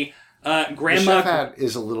 like, a... grandma... The chef hat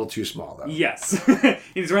is a little too small, though. Yes.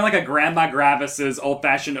 He's wearing like a Grandma Gravis's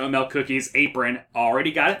old-fashioned oatmeal cookies apron.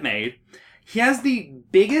 Already got it made. He has the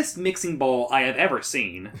biggest mixing bowl I have ever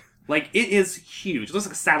seen. Like, it is huge. It looks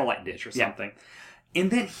like a satellite dish or something. Yeah. And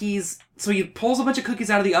then he pulls a bunch of cookies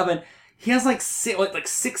out of the oven. He has like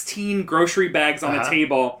 16 grocery bags on the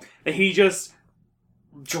table that he just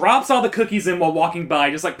drops all the cookies in while walking by,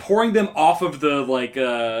 just like pouring them off of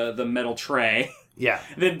the metal tray. Yeah.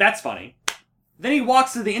 Then that's funny. Then he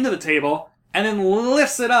walks to the end of the table and then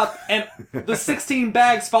lifts it up, and the 16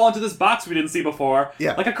 bags fall into this box we didn't see before.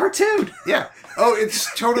 Yeah. Like a cartoon. Yeah. Oh, it's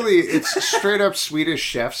straight up Swedish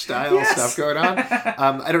chef style stuff going on.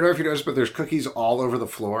 I don't know if you noticed, but there's cookies all over the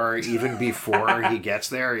floor even before he gets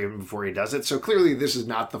there, even before he does it. So clearly this is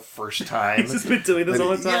not the first time. He's just been doing this all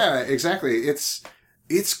the time. Yeah, exactly. It's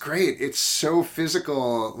great. It's so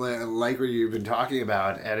physical, like what you've been talking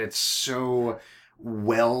about, and it's so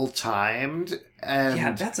well timed. And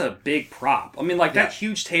yeah, that's a big prop. I mean, like that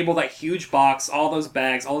huge table, that huge box, all those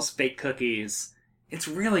bags, all those fake cookies. It's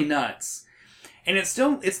really nuts. And it's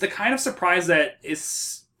the kind of surprise that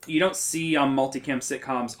you don't see on multicam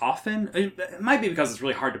sitcoms often. It might be because it's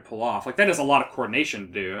really hard to pull off. Like, that is a lot of coordination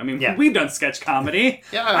to do. I mean, we've done sketch comedy.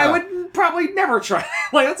 Yeah. I would probably never try.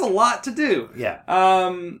 Like, that's a lot to do. Yeah.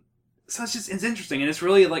 So it's interesting, and it's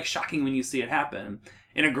really, like, shocking when you see it happen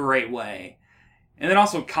in a great way. And then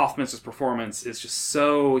also Kaufman's performance is just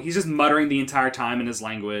so... He's just muttering the entire time in his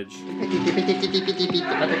language.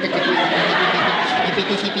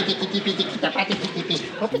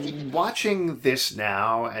 Watching this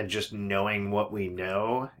now and just knowing what we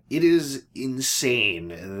know, it is insane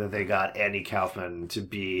that they got Andy Kaufman to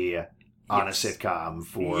be on a sitcom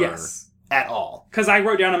for... At all. Because I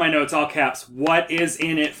wrote down in my notes, all caps, what is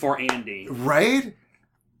in it for Andy? Right?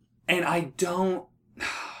 And I don't...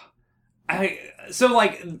 So,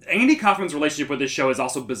 like, Andy Kaufman's relationship with this show is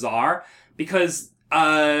also bizarre, because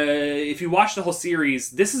if you watch the whole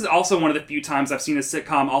series, this is also one of the few times I've seen a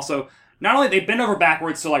sitcom also... Not only they bend over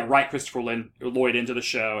backwards to, like, write Christopher Lloyd into the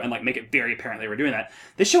show and, like, make it very apparent they were doing that.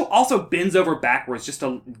 This show also bends over backwards just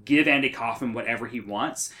to give Andy Kaufman whatever he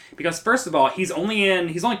wants. Because, first of all, he's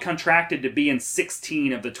only contracted to be in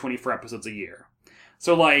 16 of the 24 episodes a year.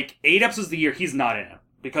 So, like, 8 episodes a year, he's not in it.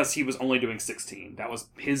 Because he was only doing 16. That was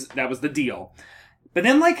the deal. But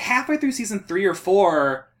then, like, halfway through season 3 or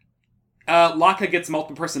 4, Locke gets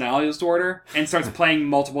multiple personality disorder and starts playing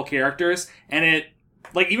multiple characters. And it,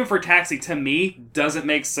 like, even for Taxi, to me, doesn't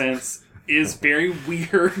make sense, is very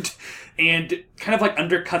weird, and kind of, like,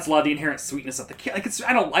 undercuts a lot of the inherent sweetness of the kid. Like,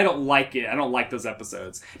 I don't like it. I don't like those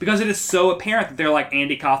episodes. Because it is so apparent that they're like,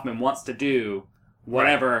 Andy Kaufman wants to do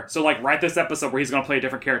whatever. Right. So, like, write this episode where he's going to play a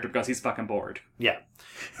different character because he's fucking bored. Yeah.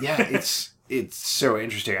 Yeah, it's so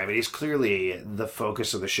interesting. I mean, he's clearly the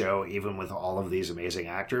focus of the show, even with all of these amazing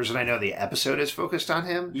actors. And I know the episode is focused on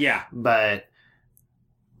him. Yeah. But,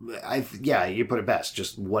 you put it best.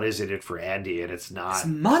 Just what is it for Andy? And it's not it's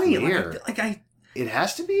money. clear. It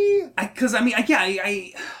has to be? Because, I mean,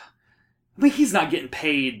 he's not getting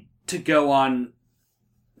paid to go on...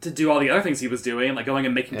 to do all the other things he was doing, like going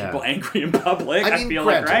and making people angry in public, I feel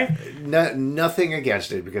like, right? Nothing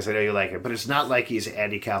against it, because I know you like it, but it's not like he's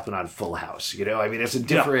Andy Kaufman on Full House, you know? I mean, it's a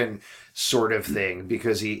different sort of thing,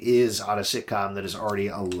 because he is on a sitcom that is already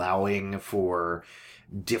allowing for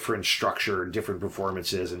different structure, different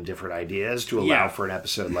performances, and different ideas to allow for an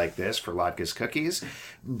episode like this for Latkes Cookies.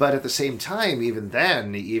 But at the same time, even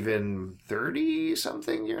then, even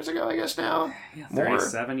 30-something years ago, I guess now? Yeah,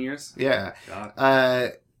 37 years. Yeah.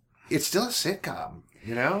 It's still a sitcom,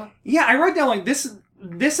 you know? Yeah, I wrote down, like, this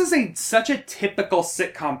is such a typical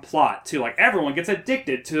sitcom plot, too. Like, everyone gets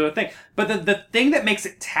addicted to a thing. But the thing that makes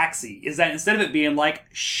it taxi is that instead of it being, like,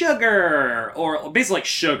 sugar, or basically like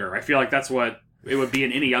sugar, I feel like that's what it would be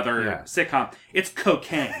in any other sitcom, it's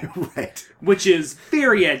cocaine. Right. Which is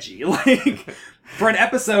very edgy. Like, for an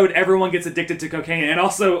episode, everyone gets addicted to cocaine. And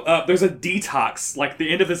also, there's a detox. Like, the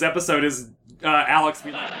end of this episode is Alex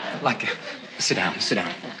being like, sit down.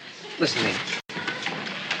 Listen to me.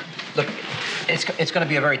 Look, it's going to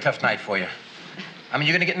be a very tough night for you. I mean,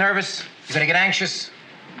 you're going to get nervous. You're going to get anxious.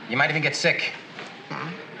 You might even get sick.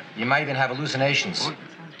 You might even have hallucinations.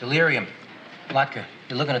 Delirium. Latka,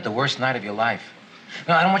 you're looking at the worst night of your life.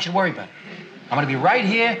 No, I don't want you to worry about it. I'm going to be right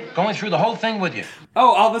here going through the whole thing with you.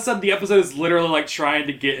 Oh, all of a sudden the episode is literally like trying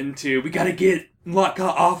to get into, we got to get Latka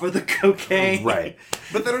off of the cocaine. Right.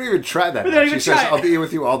 But they don't even try that much. She says, I'll be here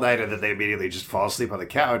with you all night, and then they immediately just fall asleep on the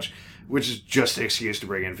couch, which is just an excuse to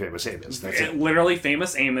bring in Famous Amos. That's it. Literally,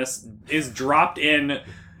 Famous Amos is dropped in.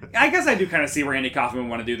 I guess I do kind of see where Andy Kaufman would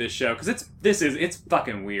want to do this show, because it's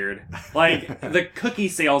fucking weird. Like, the cookie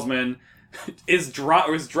salesman was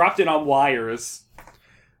dropped in on wires.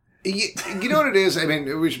 You know what it is? I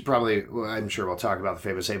mean, we should probably... Well, I'm sure we'll talk about the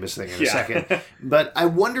Famous Amos thing in a second. But I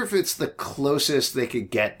wonder if it's the closest they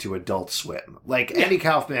could get to Adult Swim. Like, Andy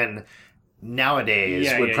Kaufman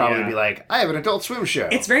nowadays would probably be like, I have an Adult Swim show.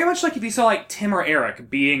 It's very much like if you saw, like, Tim or Eric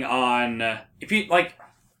being on... if you, like...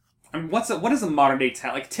 I mean, what is a modern day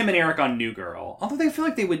talent? Like Tim and Eric on New Girl. Although they feel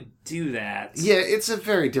like they would do that. Yeah, it's a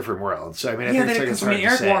very different world. So I mean, I think it's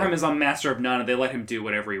Eric Warham is on Master of None, and they let him do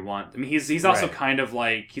whatever he wants. I mean, he's also kind of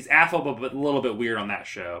like he's affable, but a little bit weird on that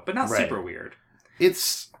show, but not super weird.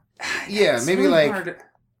 It's maybe really like. Hard.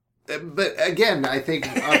 But again, I think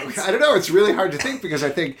I don't know. It's really hard to think because I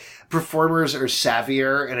think performers are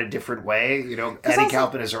savvier in a different way. You know, Andy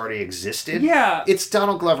Kaufman has already existed. Yeah, it's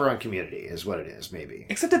Donald Glover on Community, is what it is. Maybe.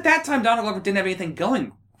 Except at that time, Donald Glover didn't have anything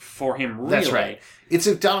going for him. Really. That's right. It's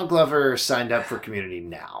if Donald Glover signed up for Community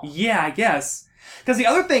now. Yeah, I guess. Because the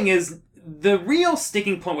other thing is the real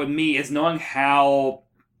sticking point with me is knowing how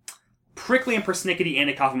prickly and persnickety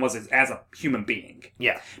Andy Kaufman was as a human being.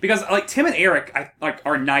 Yeah. Because, like, Tim and Eric,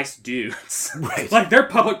 are nice dudes. Right. Like, their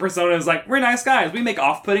public persona is like, we're nice guys. We make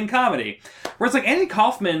off-putting comedy. Whereas, like, Andy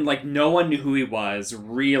Kaufman, like, no one knew who he was,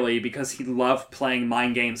 really, because he loved playing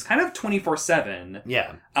mind games kind of 24/7.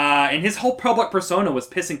 Yeah. And his whole public persona was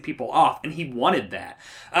pissing people off, and he wanted that.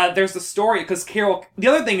 There's the story, because the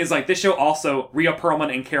other thing is, like, this show also, Rhea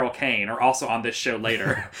Perlman and Carol Kane are also on this show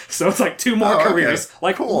later. So it's like 2 more careers. Okay.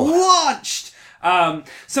 Like, cool. Launched!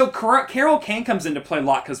 So Carol Kane comes in to play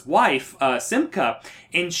Latka's wife, Simca,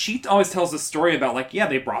 and she always tells the story about, like,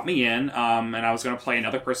 they brought me in, and I was going to play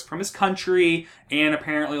another person from his country, and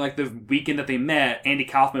apparently, like, the weekend that they met, Andy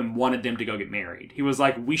Kaufman wanted them to go get married. He was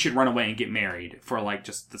like, we should run away and get married for, like,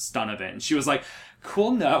 just the stunt of it. And she was like,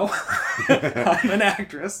 cool, no. I'm an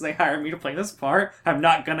actress. They hired me to play this part. I'm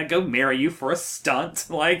not going to go marry you for a stunt.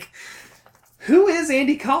 Like... Who is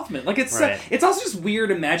Andy Kaufman? Like, it's it's also just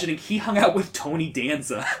weird imagining he hung out with Tony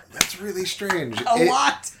Danza. That's really strange. A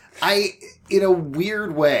lot. In a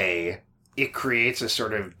weird way, it creates a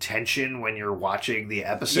sort of tension when you're watching the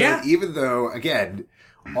episode, even though, again,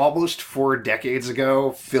 almost 4 decades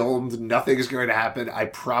ago, filmed Nothing's Going to Happen. I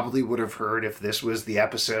probably would have heard if this was the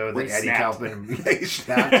episode that Andy Kaufman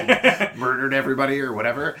snapped and murdered everybody or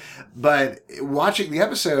whatever. But watching the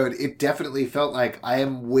episode, it definitely felt like I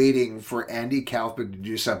am waiting for Andy Kaufman to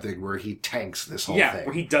do something where he tanks this whole thing. Yeah,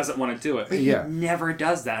 where he doesn't want to do it. But he never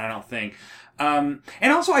does that, I don't think. And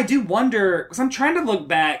also, I do wonder, because I'm trying to look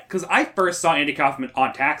back, because I first saw Andy Kaufman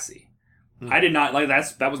on Taxi. I did not, like,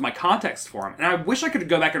 that was my context for him. And I wish I could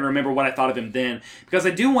go back and remember what I thought of him then, because I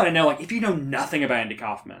do want to know, like, if you know nothing about Andy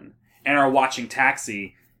Kaufman and are watching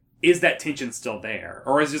Taxi, is that tension still there?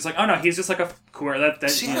 Or is it just like, oh no, he's just like a queer...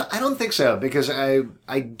 See, I don't think so, because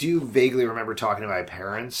I do vaguely remember talking to my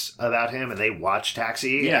parents about him, and they watched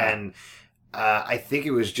Taxi, and... I think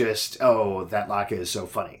it was just, that Latka is so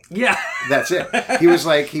funny. Yeah. That's it. He was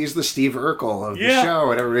like, he's the Steve Urkel of the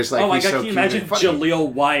show, and everybody's like, he's so cute and funny. Oh my God, can you imagine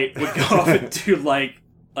Jaleel White would go off and do, like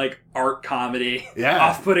art comedy? Yeah.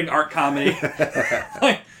 Off-putting art comedy.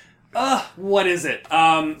 What is it?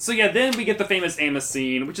 So then we get the famous Amos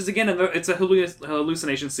scene, which is, again, it's a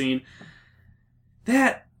hallucination scene.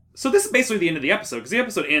 So this is basically the end of the episode, because the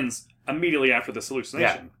episode ends immediately after this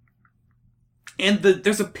hallucination. And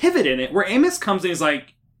there's a pivot in it where Amos comes in and is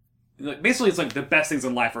like, basically it's like the best things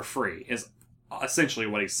in life are free, is essentially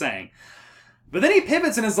what he's saying. But then he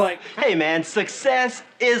pivots and is like, hey man, success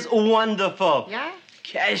is wonderful. Yeah?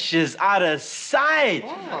 Cash is out of sight.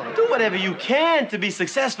 Oh. Do whatever you can to be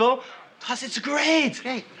successful, because it's great.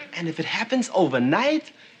 And if it happens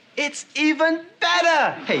overnight, it's even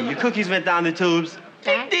better. Hey, your cookies went down the tubes.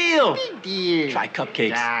 Big deal. Big deal. Try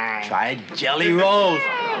cupcakes. Try jelly rolls.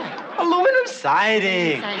 Aluminum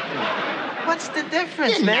siding. What's the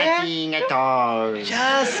difference, man? Nothing at all.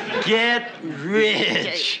 Just get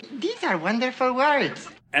rich. These are wonderful words.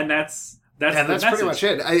 And that's pretty much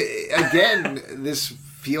it. Again, this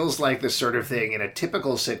feels like the sort of thing in a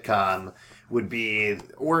typical sitcom would be,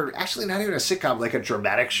 or actually not even a sitcom, like a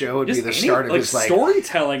dramatic show would just be the start of his like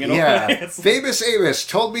storytelling. In a way. Famous Amos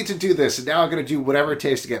told me to do this, and now I'm going to do whatever it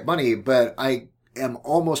takes to get money. But I am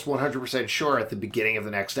almost 100% sure at the beginning of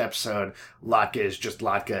the next episode, Latka is just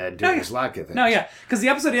Latka doing his Latka thing. No, yeah, because the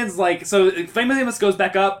episode ends like, so Famous Amos goes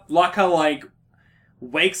back up, Latka like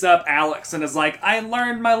wakes up Alex and is like, I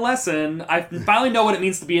learned my lesson. I finally know what it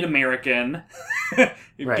means to be an American.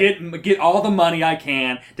 Right. Get all the money I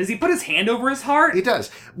can. Does he put his hand over his heart? He does,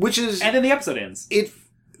 which is, and then the episode ends.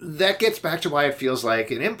 That gets back to why it feels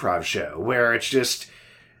like an improv show, where it's just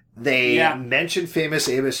they mentioned Famous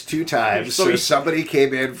Amos 2 times, so somebody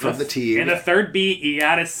came in from the team. In the third beat, we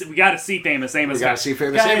gotta see Famous Amos. We gotta see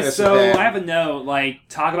Famous Amos. So I have a note, like,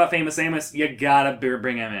 talk about Famous Amos, you gotta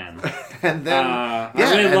bring him in. And then, I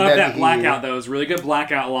really love that blackout, though. It was a really good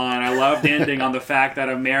blackout line. I loved ending on the fact that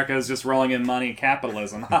America is just rolling in money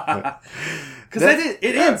capitalism. Because it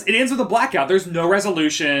ends with a blackout. There's no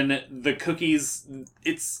resolution. The cookies,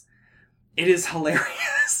 it is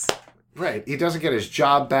hilarious. Right. He doesn't get his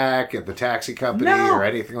job back at the taxi company or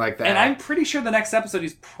anything like that. And I'm pretty sure the next episode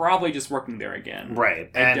he's probably just working there again.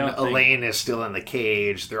 Right. And Elaine is still in the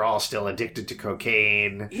cage. They're all still addicted to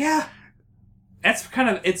cocaine. Yeah. That's kind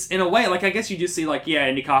of, it's in a way, like, I guess you just see, like,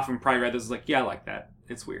 Andy Kaufman probably read this, like, I like that.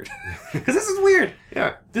 It's weird. Because this is weird.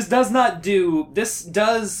 Yeah. This does,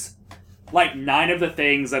 like, 9 of the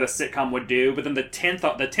things that a sitcom would do, but then the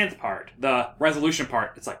 10th part, the resolution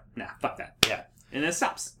part, it's like, nah, fuck that. Yeah. And it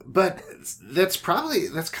stops. But that's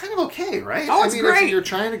kind of okay, right? Oh, it's great. If you're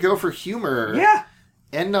trying to go for humor,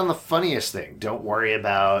 end on the funniest thing. Don't worry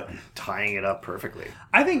about tying it up perfectly.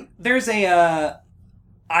 I think there's I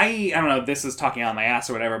don't know if this is talking out my ass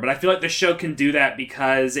or whatever, but I feel like the show can do that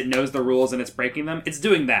because it knows the rules and it's breaking them. It's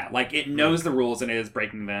doing that. Like, it knows the rules and it is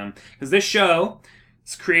breaking them. Because this show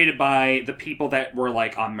is created by the people that were,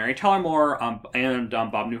 like, on Mary Tyler Moore and on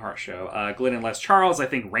Bob Newhart's show. Glenn and Les Charles, I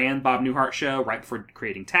think, ran Bob Newhart's show right before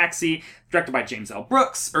creating Taxi. Directed by James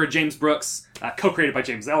Brooks, co-created by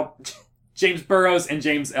James Burrows and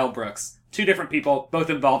James L. Brooks. 2 different people, both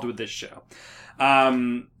involved with this show.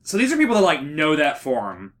 So these are people that, like, know that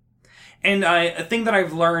form. And a thing that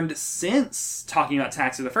I've learned since talking about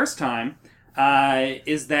Taxi the first time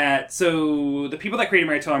is that, so the people that created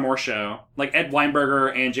Mary Tyler Moore show, like Ed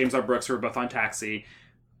Weinberger and James L. Brooks, who were both on Taxi,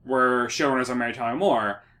 were showrunners on Mary Tyler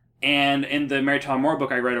Moore. And in the Mary Tyler Moore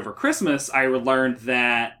book I read over Christmas, I learned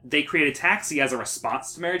that they created Taxi as a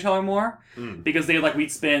response to Mary Tyler Moore. Because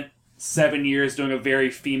we'd spent 7 years doing a very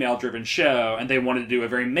female-driven show, and they wanted to do a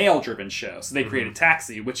very male-driven show. So they created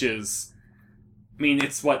Taxi, which is, I mean,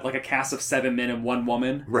 it's like a cast of 7 men and 1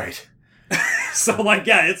 woman. Right. So, like,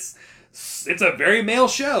 it's a very male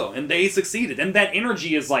show, and they succeeded. And that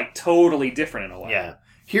energy is, like, totally different in a way. Yeah.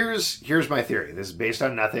 Here's my theory. This is based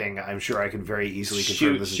on nothing. I'm sure I can very easily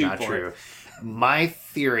confirm this is not true. My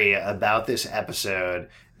theory about this episode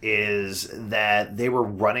is that they were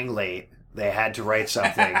running late. They had to write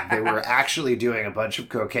something. They were actually doing a bunch of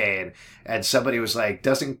cocaine, and somebody was like,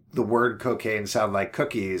 doesn't the word cocaine sound like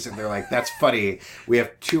cookies? And they're like, that's funny. We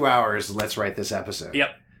have 2 hours. Let's write this episode.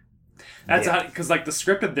 Yep. That's because, like, the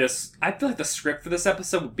script of this, I feel like the script for this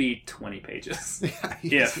episode would be 20 pages.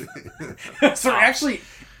 So there actually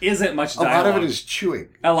isn't much dialogue. A lot of it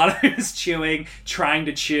is chewing. Trying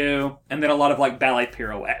to chew, and then a lot of, like, ballet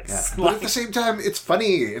pirouettes. Yeah. But at the same time, it's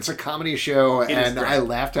funny. It's a comedy show, and I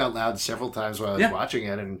laughed out loud several times while I was watching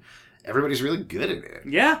it, and everybody's really good at it.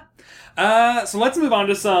 Yeah. So let's move on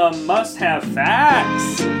to some must-have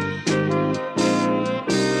facts.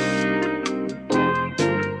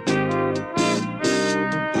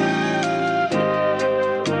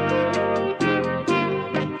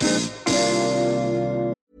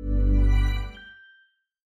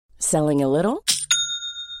 Selling a little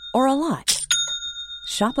or a lot?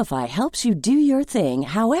 Shopify helps you do your thing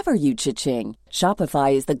however you cha-ching.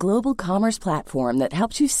 Shopify is the global commerce platform that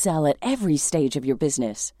helps you sell at every stage of your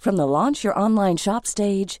business. From the launch your online shop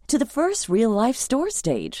stage to the first real-life store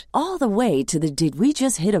stage, all the way to the did we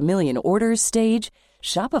just hit a million orders stage.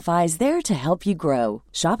 Shopify is there to help you grow.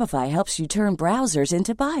 Shopify helps you turn browsers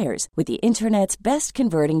into buyers with the internet's best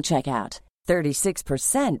converting checkout.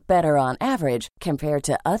 36% better on average compared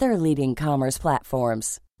to other leading commerce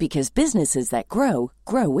platforms. Because businesses that grow,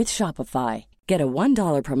 grow with Shopify. Get a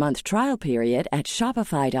 $1 per month trial period at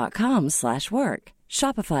shopify.com/work.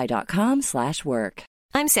 Shopify.com/work.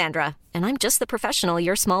 I'm Sandra, and I'm just the professional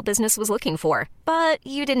your small business was looking for. But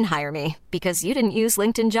you didn't hire me because you didn't use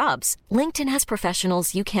LinkedIn Jobs. LinkedIn has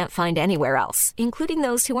professionals you can't find anywhere else, including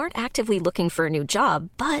those who aren't actively looking for a new job,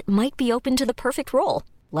 but might be open to the perfect role,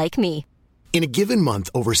 like me. In a given month,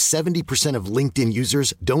 over 70% of LinkedIn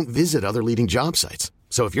users don't visit other leading job sites.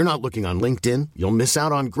 So if you're not looking on LinkedIn, you'll miss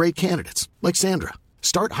out on great candidates like Sandra.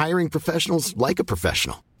 Start hiring professionals like a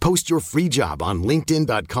professional. Post your free job on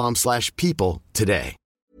linkedin.com/people today.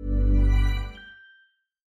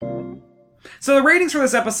 So the ratings for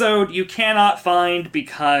this episode you cannot find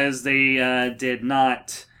because they did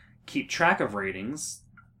not keep track of ratings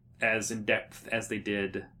as in depth as they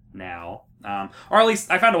did now. Or at least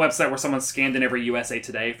I found a website where someone scanned in every USA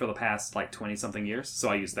Today for the past 20-something years. So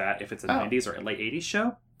I use that if it's a 90s or a late 80s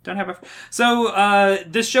show. Don't have a... So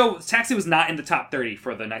this show, Taxi, was not in the top 30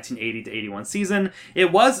 for the 1980 to 81 season.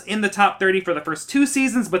 It was in the top 30 for the first 2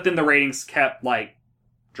 seasons, but then the ratings kept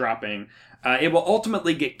dropping. It will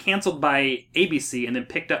ultimately get canceled by ABC and then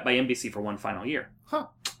picked up by NBC for one final year.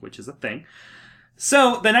 Which is a thing.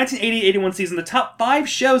 So the 1980-81 season, the top 5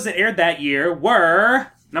 shows that aired that year were...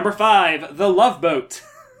 Number 5, The Love Boat.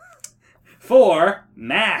 4,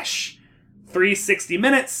 MASH. 3, 60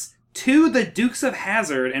 Minutes. 2, The Dukes of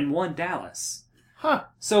Hazzard. And 1, Dallas.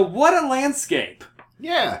 So what a landscape.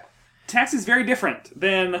 Yeah. Taxi's very different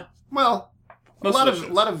than... Well, a lot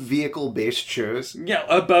of vehicle-based shows. Yeah,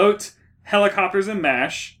 a boat, helicopters and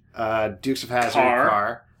MASH. Dukes of Hazzard,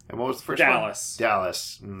 car. And what was the first Dallas. one?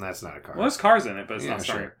 Dallas. That's not a car. Well, there's cars in it, but it's not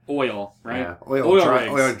starting. Sure. Oil, right? Yeah.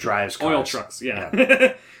 Oil drives cars. Oil trucks, yeah.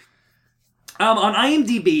 On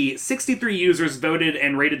IMDb, 63 users voted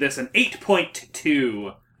and rated this an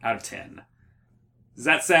 8.2 out of 10. Does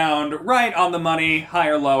that sound right on the money, high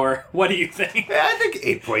or lower? What do you think? Yeah, I think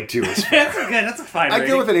 8.2 is fair. That's good. That's a fine I'd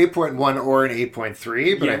rating. go with an 8.1 or an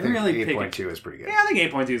 8.3, but Yeah, I think really 8.2 is pretty good. Yeah, I think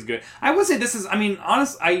 8.2 is good. I would say this is, I think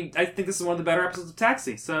this is one of the better episodes of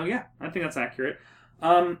Taxi. So yeah, I think that's accurate.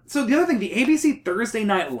 So the other thing, the ABC Thursday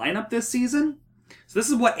night lineup this season. So this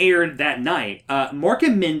is what aired that night. Mork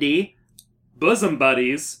and Mindy, Bosom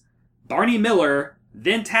Buddies, Barney Miller,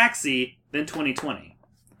 then Taxi, then 2020.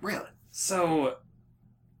 Really? So...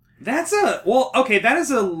 That is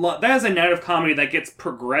a night of comedy that gets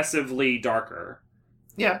progressively darker.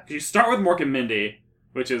 Yeah. You start with Mork and Mindy,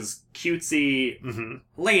 which is cutesy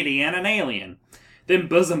lady and an alien. Then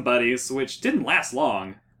Bosom Buddies, which didn't last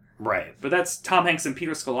long. Right. But that's Tom Hanks and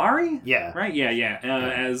Peter Scolari? Yeah. Right? Yeah.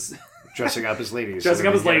 As dressing up as ladies. Dressing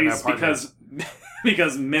up as ladies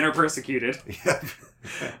because men are persecuted. Yep.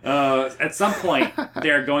 At some point,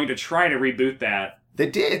 they're going to try to reboot that. They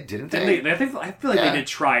did, didn't they? I feel like they did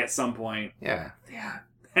try at some point. Yeah. Yeah.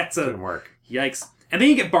 That's didn't work. Yikes. And then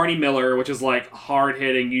you get Barney Miller, which is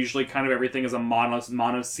hard-hitting, usually kind of everything is a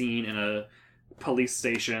mono scene in a police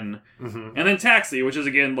station. Mm-hmm. And then Taxi, which is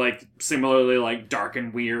again similarly dark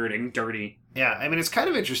and weird and dirty. Yeah, I mean it's kind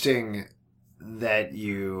of interesting that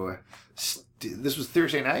this was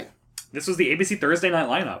Thursday night? This was the ABC Thursday night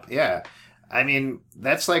lineup. Yeah. I mean,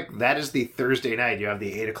 that is the Thursday night. You have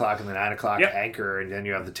the 8 o'clock and the 9 o'clock anchor, and then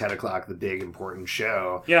you have the 10 o'clock, the big important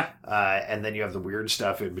show. Yeah. And then you have the weird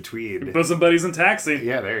stuff in between. Bosom Buddies and Taxi.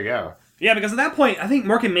 Yeah, there you go. Yeah, because at that point, I think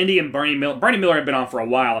Mork and Mindy and Barney Miller had been on for a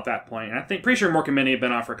while at that point. And pretty sure Mork and Mindy had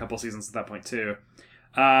been on for a couple seasons at that point, too.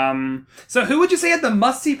 So who would you say had the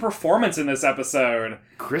must-see performance in this episode?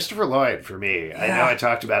 Christopher Lloyd, for me. Yeah. I know I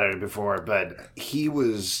talked about it before, but he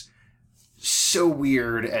was... so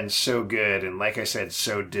weird and so good, and like I said,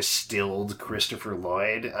 so distilled Christopher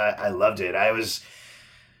Lloyd. I loved it. Andy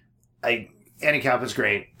Kaufman's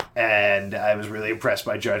great, and I was really impressed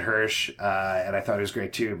by Judd Hirsch, and I thought he was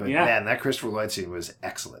great too. But man, that Christopher Lloyd scene was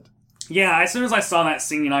excellent. Yeah, as soon as I saw that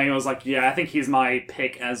scene, I was like, yeah, I think he's my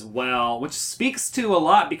pick as well, which speaks to a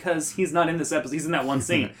lot because he's not in this episode. He's in that one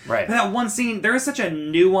scene. Right. But that one scene, there is such a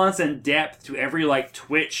nuance and depth to every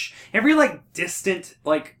twitch, every distant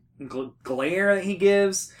glare that he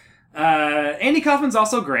gives. Andy Kaufman's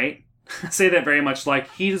also great. I say that very much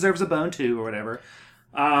he deserves a bone too or whatever.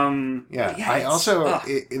 I also,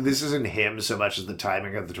 this isn't him so much as the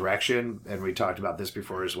timing of the direction, and we talked about this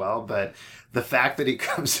before as well, but the fact that he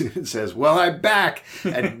comes in and says, well, I'm back,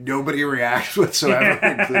 and nobody reacts whatsoever,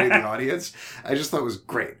 including the audience, I just thought was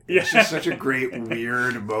great. It's just such a great,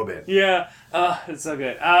 weird moment. Yeah, it's so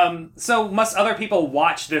good. So must other people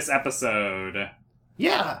watch this episode?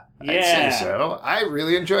 Yeah, I'd say so. I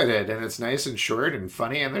really enjoyed it, and it's nice and short and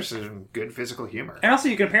funny, and there's some good physical humor. And also,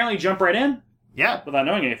 you can apparently jump right in. Yeah. Without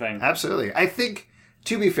knowing anything. Absolutely. I think,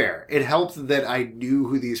 to be fair, it helped that I knew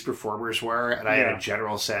who these performers were, and I had a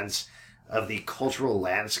general sense of the cultural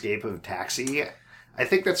landscape of Taxi. I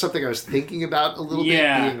think that's something I was thinking about a little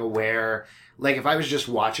bit, being aware. Like, if I was just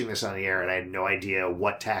watching this on the air and I had no idea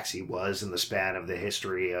what Taxi was in the span of the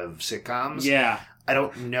history of sitcoms, I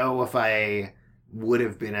don't know if I would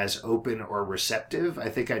have been as open or receptive. I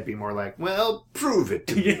think I'd be more like, well, prove it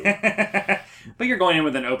to me. But you're going in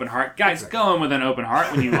with an open heart. Guys, go in with an open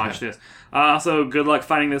heart when you watch this. Also, good luck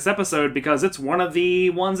finding this episode because it's one of the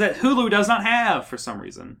ones that Hulu does not have for some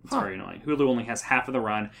reason. It's very annoying. Hulu only has half of the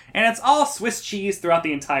run, and it's all Swiss cheese throughout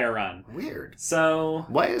the entire run. Weird. So...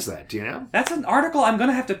 Why is that? Do you know? That's an article I'm going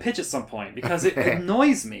to have to pitch at some point because it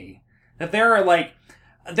annoys me that there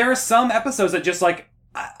are some episodes that just like,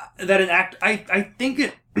 that an act, I think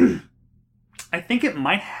it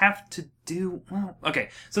might have to do, well, okay.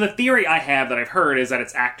 So the theory I have that I've heard is that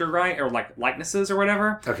it's actor right, or like likenesses or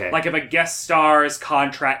whatever. Okay. Like if a guest star's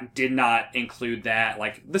contract did not include that,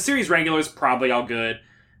 like the series regulars probably all good.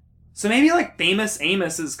 So maybe like Famous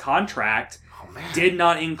Amos's contract did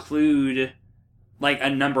not include like a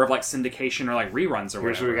number of like syndication or like reruns or whatever.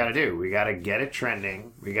 Here's what we gotta do. We gotta get it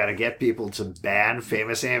trending. We gotta get people to ban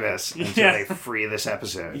Famous Amos until they free this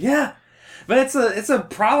episode. Yeah. But it's a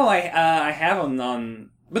problem I have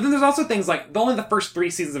on... But then there's also things like, only the first 3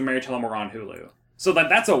 seasons of Married to Love were on Hulu. So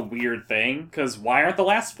that's a weird thing, because why aren't the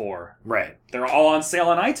last 4? Right. They're all on sale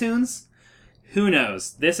on iTunes. Who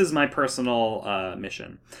knows? This is my personal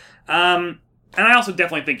mission. And I also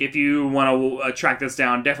definitely think if you want to track this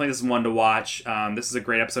down, definitely this is one to watch. This is a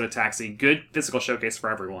great episode of Taxi. Good physical showcase for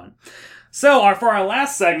everyone. So for our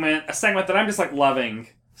last segment, a segment that I'm just like loving,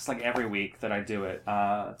 just like every week that I do it.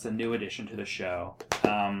 It's a new addition to the show.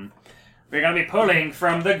 We're going to be pulling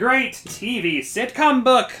from the great TV sitcom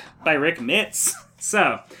book by Rick Mitz.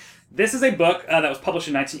 So this is a book that was published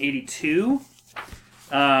in 1982.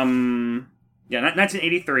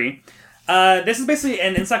 1983. This is basically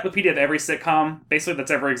an encyclopedia of every sitcom, basically,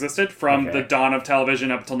 that's ever existed from the dawn of television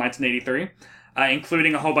up until 1983,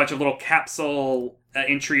 including a whole bunch of little capsule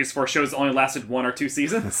entries for shows that only lasted 1 or 2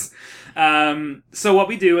 seasons. So what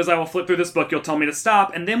we do is I will flip through this book, you'll tell me to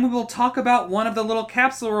stop, and then we will talk about one of the little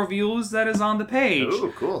capsule reviews that is on the page.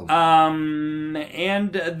 Ooh, cool.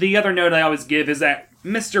 And the other note I always give is that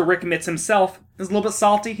Mr. Rick Mitz himself is a little bit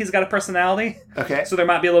salty. He's got a personality. Okay. So there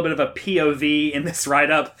might be a little bit of a POV in this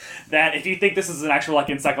write-up that if you think this is an actual like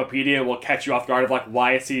encyclopedia will catch you off guard of like,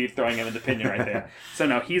 why is he throwing in an opinion right there? So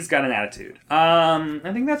no, he's got an attitude. I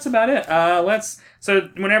think that's about it. So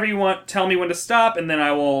whenever you want, tell me when to stop, and then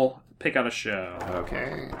I will pick out a show.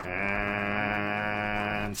 Okay.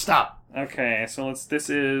 And stop. Okay, so this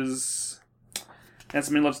is... That's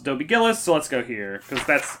Somebody Loves Dobie Gillis, so let's go here, because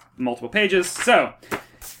that's multiple pages. So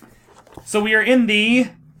we are in the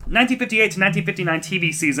 1958 to 1959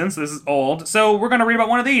 TV season, so this is old. So we're going to read about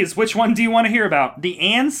one of these. Which one do you want to hear about? The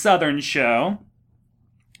Ann Sothern Show,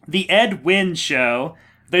 The Ed Wynn Show,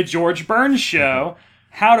 The George Burns Show,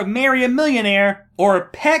 How to Marry a Millionaire, or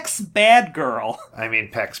Peck's Bad Girl? I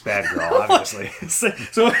mean, Peck's Bad Girl, obviously. So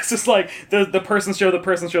it's just like the person show, the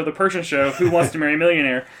person show, the person show, Who Wants to Marry a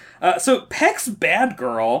Millionaire? So Peck's Bad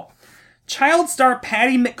Girl, child star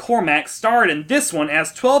Patty McCormack starred in this one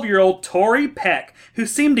as 12-year-old Tori Peck, who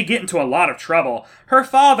seemed to get into a lot of trouble. Her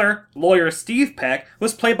father, lawyer Steve Peck,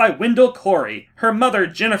 was played by Wendell Corey. Her mother,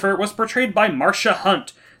 Jennifer, was portrayed by Marcia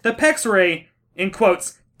Hunt. The Pecks were a, in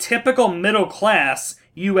quotes, typical middle-class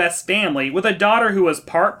U.S. family with a daughter who was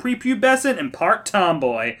part prepubescent and part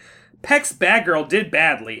tomboy. Peck's Bad Girl did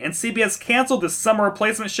badly, and CBS canceled the summer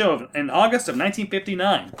replacement show in August of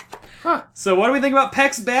 1959. Huh. So what do we think about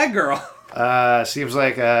Peck's Bad Girl? Seems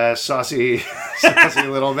like a saucy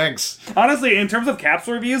little minx. Honestly, in terms of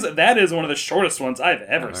capsule reviews, that is one of the shortest ones I've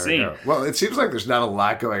ever seen. Well, it seems like there's not a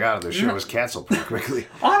lot going on, and the show was canceled pretty quickly.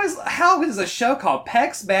 Honestly, how is a show called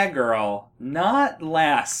Peck's Bad Girl not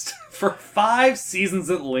last for 5 seasons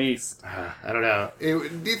at least? I don't know. Do you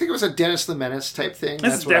think it was a Dennis the Menace type thing?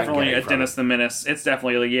 It's definitely a Dennis the Menace. It's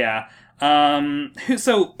definitely, yeah.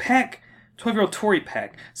 So Peck, 12-year-old Tori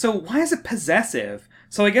Peck. So why is it possessive?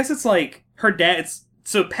 So I guess it's like her dad.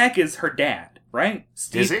 So Peck is her dad, right?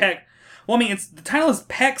 Steve Is he? Peck. Well, I mean, the title is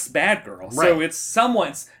Peck's Bad Girl, Right. so it's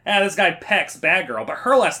someone's, this guy Peck's Bad Girl, but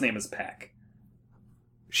her last name is Peck.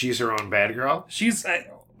 She's her own bad girl? She's, I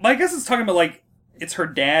guess it's talking about, like, it's her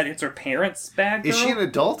dad, it's her parents' bad girl. Is she an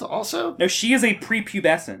adult also? No, she is a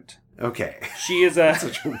prepubescent. Okay. She is a...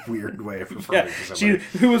 Such a weird way of referring to she somebody.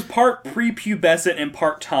 who was part prepubescent and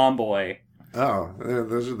part tomboy. Oh,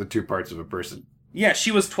 those are the two parts of a person. Yeah,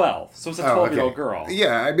 she was 12, so it's a 12-year-old girl.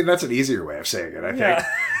 Yeah, I mean, that's an easier way of saying it, I think. Yeah.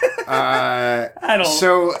 I don't...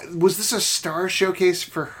 So, was this a star showcase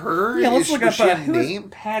for her? Yeah, let's look up, who name? is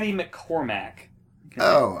Patty McCormack?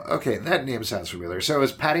 Oh, okay, that name sounds familiar. So,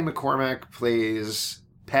 is Patty McCormack plays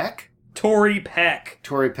Peck? Tori Peck.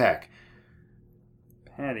 Tori Peck.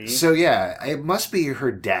 Patty. So, yeah, it must be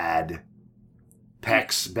her dad,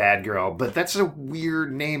 Peck's bad girl, but that's a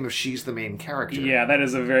weird name if she's the main character. Yeah, that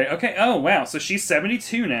is a very... Okay, oh, wow, so she's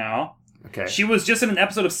 72 now. Okay. She was just in an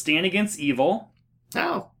episode of Stand Against Evil.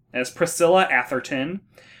 Oh. As Priscilla Atherton.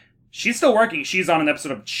 She's still working. She's on an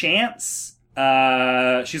episode of Chance.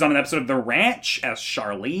 She's on an episode of The Ranch as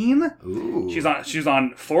Charlene. Ooh. She's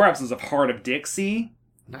on 4 episodes of Heart of Dixie.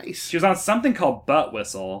 Nice. She was on something called Butt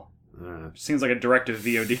Whistle. Seems like a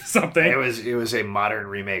direct-to-VOD something. It was a modern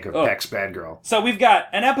remake of Peck's Bad Girl. So we've got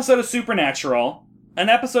an episode of Supernatural, an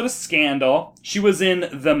episode of Scandal. She was in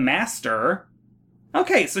The Master.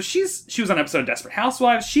 Okay, so she was on an episode of Desperate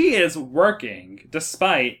Housewives. She is working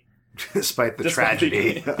despite the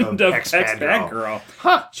tragedy of Peck's Bad Girl.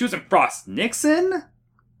 Huh. She was in Frost Nixon.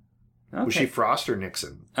 Okay. Was she Frost or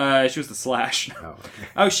Nixon? She was the Slash. Oh, okay.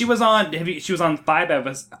 Oh, she was on. She was on 5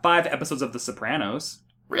 episodes of The Sopranos.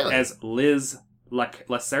 Really? As Liz La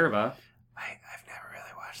Serva. I've never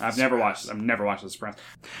really watched. I've never watched The Sopranos.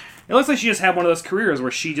 It looks like she just had one of those careers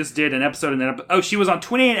where she just did an episode and then she was on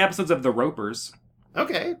 28 episodes of The Ropers.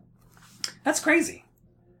 Okay, that's crazy.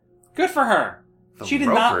 Good for her. She did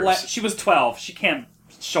not let. She was 12. She can't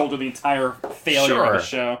shoulder the entire failure of the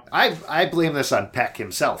show. I blame this on Peck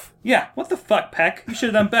himself. Yeah, what the fuck, Peck? You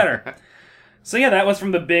should have done better. So yeah, that was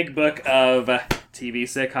from the big book of TV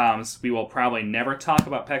sitcoms. We will probably never talk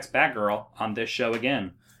about Peck's Bad Girl on this show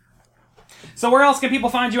again. So where else can people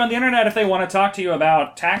find you on the internet if they want to talk to you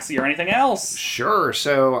about Taxi or anything else? Sure.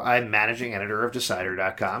 So I'm managing editor of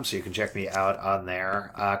Decider.com, so you can check me out on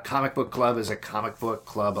there. Comic Book Club is at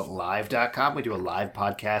comicbookclublive.com. We do a live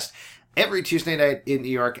podcast every Tuesday night in New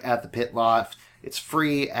York at the Pit Loft. It's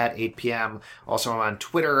free at 8 p.m. Also, I'm on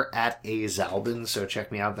Twitter at azalbin, so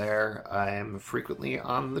check me out there. I am frequently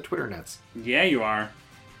on the Twitter nets. Yeah, you are.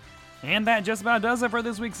 And that just about does it for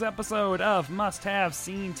this week's episode of Must Have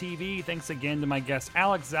Seen TV. Thanks again to my guest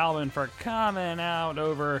Alex Zalbin for coming out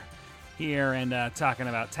over here and talking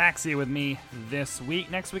about Taxi with me this week.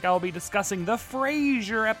 Next week I will be discussing the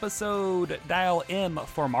Frasier episode, Dial M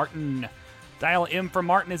for Martin. Dial M for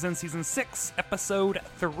Martin is in Season 6, Episode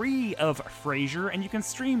 3 of Frasier, and you can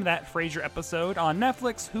stream that Frasier episode on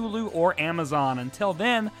Netflix, Hulu, or Amazon. Until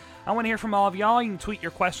then, I want to hear from all of y'all. You can tweet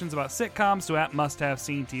your questions about sitcoms to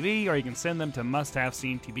 @MustHaveSeenTV, or you can send them to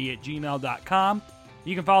musthavesceentv@gmail.com.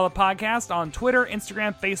 You can follow the podcast on Twitter,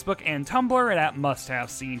 Instagram, Facebook, and Tumblr at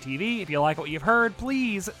 @MustHaveSeenTV. If you like what you've heard,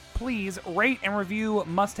 please rate and review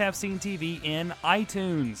Must Have Seen TV in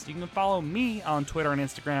iTunes. You can follow me on Twitter and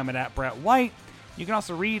Instagram at @BrettWhite. You can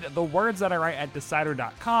also read the words that I write at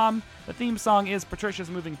Decider.com. The theme song is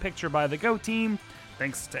Patricia's Moving Picture by the Go Team.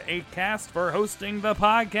 Thanks to Acast for hosting the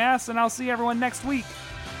podcast, and I'll see everyone next week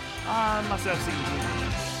on Must Have Seen TV.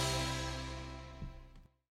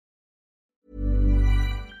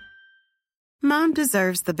 Mom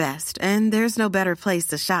deserves the best, and there's no better place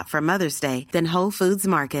to shop for Mother's Day than Whole Foods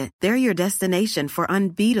Market. They're your destination for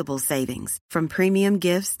unbeatable savings, from premium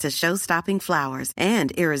gifts to show-stopping flowers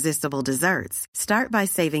and irresistible desserts. Start by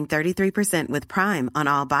saving 33% with Prime on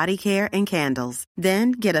all body care and candles.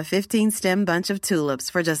 Then get a 15-stem bunch of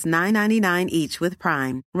tulips for just $9.99 each with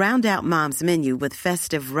Prime. Round out Mom's menu with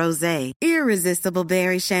festive rosé, irresistible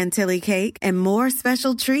berry chantilly cake, and more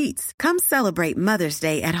special treats. Come celebrate Mother's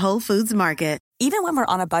Day at Whole Foods Market. Even when we're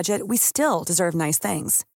on a budget, we still deserve nice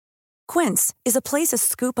things. Quince is a place to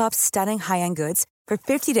scoop up stunning high-end goods for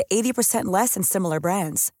 50 to 80% less than similar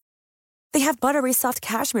brands. They have buttery soft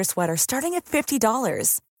cashmere sweaters starting at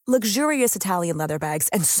 $50, luxurious Italian leather bags,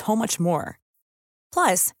 and so much more.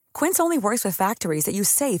 Plus, Quince only works with factories that use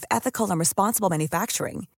safe, ethical, and responsible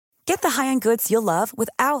manufacturing. Get the high-end goods you'll love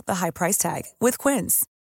without the high price tag with Quince.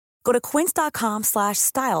 Go to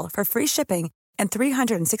quince.com/style for free shipping and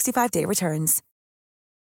 365-day returns.